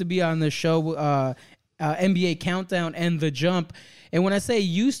 He used to be on the show NBA Countdown and The Jump. And when I say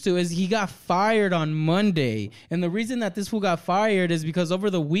used to, is he got fired on Monday. And the reason that this fool got fired is because over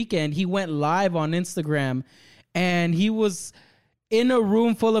the weekend he went live on Instagram and he was in a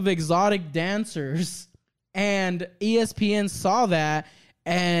room full of exotic dancers. And ESPN saw that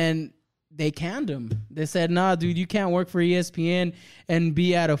and they canned him. They said, nah, dude, you can't work for ESPN and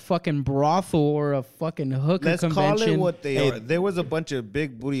be at a fucking brothel or a fucking hooker Let's convention. call it what they are. There was a bunch of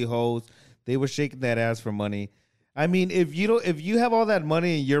big booty hoes. They were shaking that ass for money. I mean, if you have all that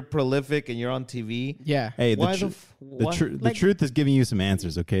money and you're prolific and you're on TV, Yeah. Hey, Why the why- the truth is giving you some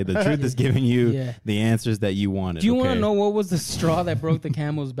answers. Okay, the truth is giving you Yeah. the answers that you wanted. Do you want okay? to know what was the straw that broke the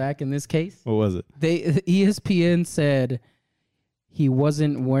camel's back in this case? What was it? ESPN said he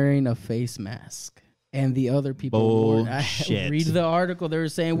wasn't wearing a face mask. And the other people wore. I Bullshit. read the article. They were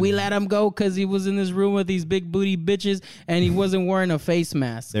saying we let him go because he was in this room with these big booty bitches and he wasn't wearing a face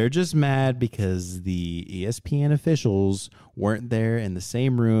mask. They're just mad because the ESPN officials weren't there in the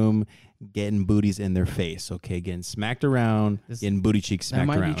same room getting booties in their face, okay? Getting smacked around, getting booty cheeks That smacked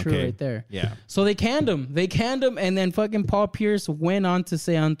might around, be true okay? right there. Yeah. So they canned him. And then fucking Paul Pierce went on to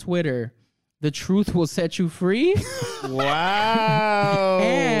say on Twitter, "The truth will set you free." wow.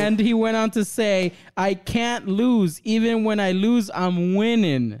 And he went on to say, "I can't lose. Even when I lose, I'm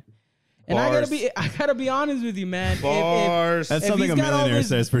winning." And I gotta be honest with you, man. Bars. That's If something he's a got all millionaire this-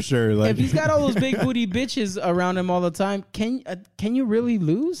 says for sure. Like If he's got all those big booty bitches around him all the time, can you really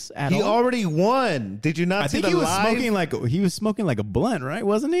lose at He all? already won. Did you not I see think the he was live? smoking like a blunt, right?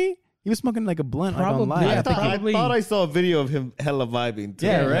 Wasn't he? He was smoking like a blunt like on Probably, live. yeah. I think he- Probably. I thought I saw a video of him hella vibing too.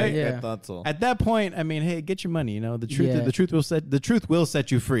 Yeah, right? Yeah. I thought so. At that point, I mean, hey, get your money. You know, the truth. Yeah. The truth will set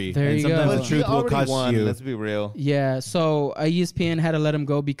you free. There and you sometimes go. the But he truth will already cost won. you. Let's be real. Yeah, so ESPN had to let him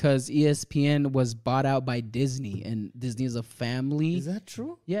go because ESPN was bought out by Disney, and Disney is a family. Is that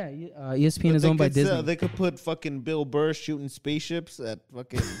true? Yeah, ESPN is owned by Disney. They could put fucking Bill Burr shooting spaceships at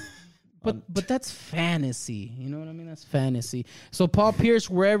fucking. But that's fantasy. You know what I mean? That's fantasy. So Paul Pierce,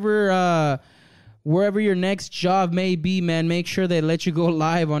 wherever your next job may be, man, make sure they let you go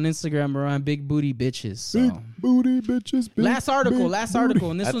live on Instagram around big booty bitches. So. booty bitches. Last article,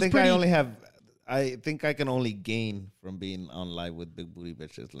 and this I was think pretty. I think I can only gain from being on live with big booty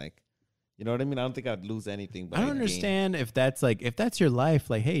bitches. Like, you know what I mean? I don't think I'd lose anything. But I don't I'd gain. understand if that's your life.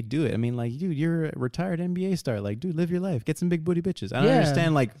 Like, hey, do it. I mean, like, dude, you're a retired NBA star. Like, dude, live your life. Get some big booty bitches. I don't Yeah.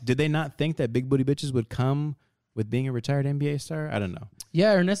 understand. Like, did they not think that big booty bitches would come with being a retired NBA star? I don't know.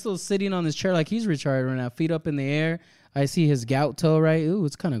 Yeah, Ernesto's sitting on this chair like he's retired right now, feet up in the air. I see his gout toe, right? Ooh,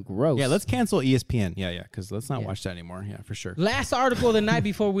 it's kind of gross. Yeah, let's cancel ESPN. Yeah, because let's not Yeah. watch that anymore. Yeah, for sure. Last article of the night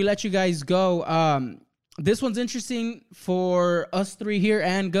before we let you guys go. This one's interesting for us three here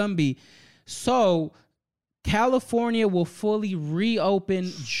and Gumby. So California will fully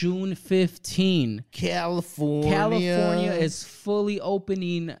reopen June 15. California is fully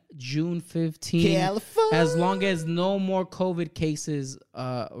opening June 15. California. As long as no more COVID cases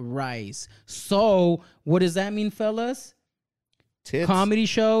rise. So, what does that mean, fellas? Tits. Comedy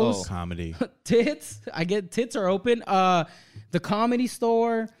shows. Oh. Comedy. Tits. I get tits are open. The Comedy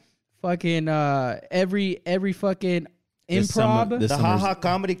Store. Fucking every fucking improv. This The summer's- Haha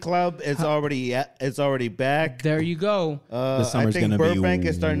Comedy Club is already back. There you go. The summer's I think gonna be Burbank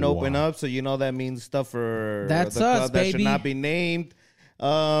is starting to open wild. up, so you know that means stuff for That's the us, club that should baby. not be named.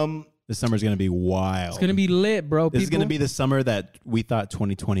 This summer's gonna be wild. It's gonna be lit, bro. This is People- gonna be the summer that we thought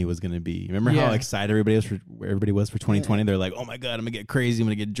 2020 was gonna be. Remember Yeah. how excited everybody was for 2020? They're like, "Oh my god, I'm gonna get crazy. I'm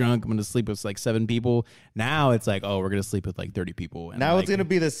gonna get drunk. I'm gonna sleep with like 7 people." Now it's like, "Oh, we're gonna sleep with like 30 people." And Now like, it's gonna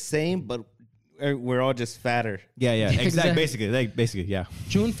be the same, but we're all just fatter. yeah, Exactly. Exactly. Basically, yeah.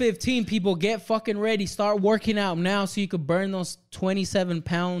 June 15, people get fucking ready. Start working out now so you could burn those 27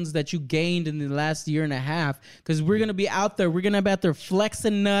 pounds that you gained in the last year and a half. Because we're going to be out there. We're going to be out there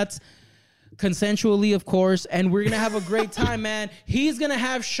flexing nuts, consensually, of course. And we're going to have a great time, man. He's going to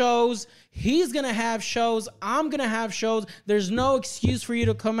have shows. He's going to have shows. I'm going to have shows. There's no excuse for you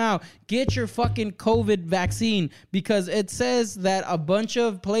to come out. Get your fucking COVID vaccine because it says that a bunch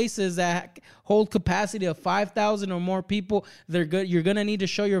of places that hold capacity of 5,000 or more people, they're good. You're going to need to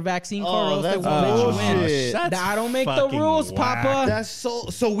show your vaccine card or else they that's won't let you in. bullshit. I don't make the fucking rules, whack. Papa. That's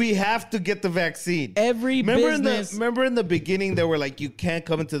so we have to get the vaccine. Every business. Remember in the beginning they were like you can't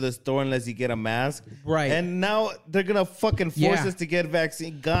come into the store unless you get a mask. Right. And now they're gonna fucking force Yeah. us to get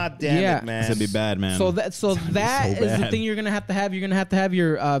vaccine. God damn Yeah. it, man. It's gonna be bad, man. So that is the bad. thing you're gonna have to have. You're gonna have to have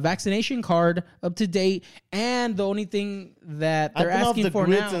your vaccination card up to date, and the only thing that I've they're been off asking the for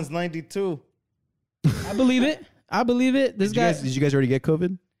grid now. since '92. I believe it. I believe it. This guy, did you guys already get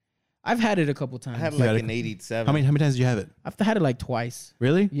COVID? I've had it a couple I times. had You like had an '87. How many times did you have it? I've had it like twice.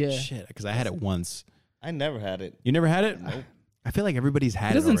 Really? Yeah. Shit, because I had it once. I never had it. You never had it? I feel like everybody's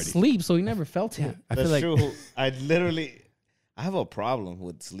had He it doesn't already. sleep, so he never felt it. I feel That's like true. I have a problem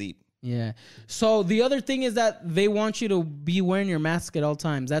with sleep. Yeah. So the other thing is that they want you to be wearing your mask at all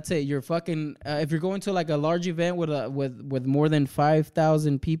times. That's it. You're fucking. If you're going to like a large event with more than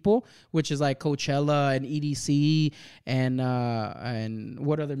 5,000 people, which is like Coachella and EDC and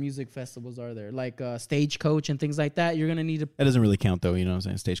what other music festivals are there? Like Stagecoach and things like that. You're gonna need to. that doesn't really count though. You know what I'm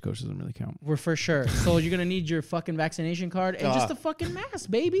saying? Stagecoach doesn't really count. We're for sure. So you're gonna need your fucking vaccination card and just a fucking mask,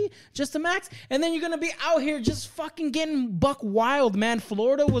 baby. Just a mask. And then you're gonna be out here just fucking getting buck wild, man.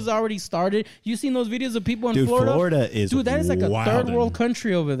 Florida was already started. You seen those videos of people in Dude, Florida? Florida is Dude, that is like a third wildin'. world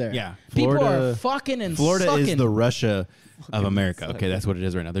country over there. Yeah, People Florida- are fucking and Florida sucking. is the Russia of America. Okay, that's what it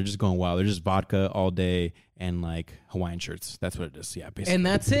is right now. They're just going wild. They're just vodka all day and like Hawaiian shirts. That's what it is. Yeah, basically. And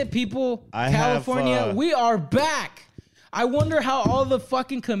that's it, people. I have, California, we are back. I wonder how all the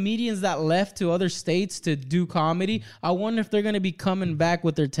fucking comedians that left to other states to do comedy, I wonder if they're going to be coming back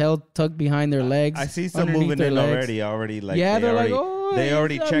with their tail tucked behind their legs. I see some underneath moving their in legs. already. Like Yeah, they they're like, already, "Oh, they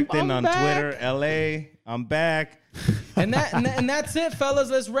already I'm- checked in I'm on back." Twitter. LA, I'm back. And that's it, fellas.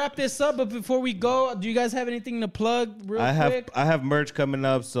 Let's wrap this up. But before we go, do you guys have anything to plug real quick? I have merch coming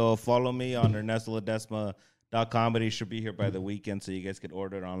up, so follow me on ErnestoLedesma.com. It should be here by the weekend, so you guys can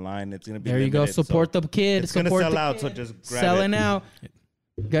order it online. It's gonna be There you go. limited, Support so the kid. It's gonna Support sell the out, so kid. just grab selling it. out.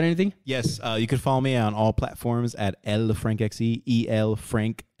 Got anything? Yes, you can follow me on all platforms at ElFrankXE,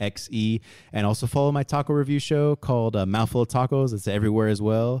 ELFrankXE, and also follow my taco review show called Mouthful of Tacos. It's everywhere as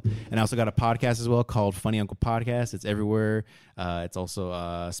well. And I also got a podcast as well called Funny Uncle Podcast. It's everywhere. It's also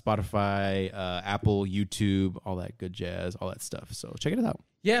Spotify, Apple, YouTube, all that good jazz, all that stuff. So check it out.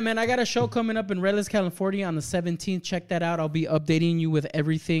 Yeah, man, I got a show coming up in Redlands, California on the 17th. Check that out. I'll be updating you with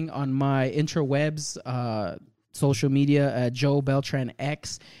everything on my interwebs, social media at Joe Beltran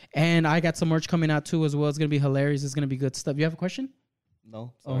X. And I got some merch coming out too as well. It's going to be hilarious. It's going to be good stuff. You have a question?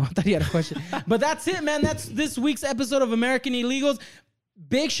 No, Oh, I thought you had a question. But that's it, man. That's this week's episode of American Illegals.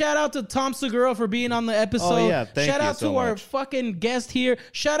 Big shout out to Tom Segura for being on the episode. Oh, yeah. Thank shout you out so to our much. fucking guest here.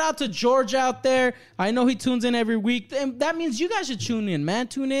 Shout out to George out there. I know he tunes in every week. And that means you guys should tune in, man.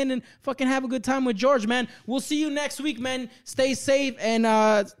 Tune in and fucking have a good time with George, man. We'll see you next week, man. Stay safe and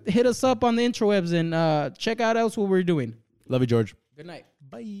hit us up on the interwebs and check out else what we're doing. Love you, George. Good night.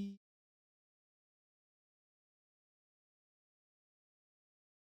 Bye.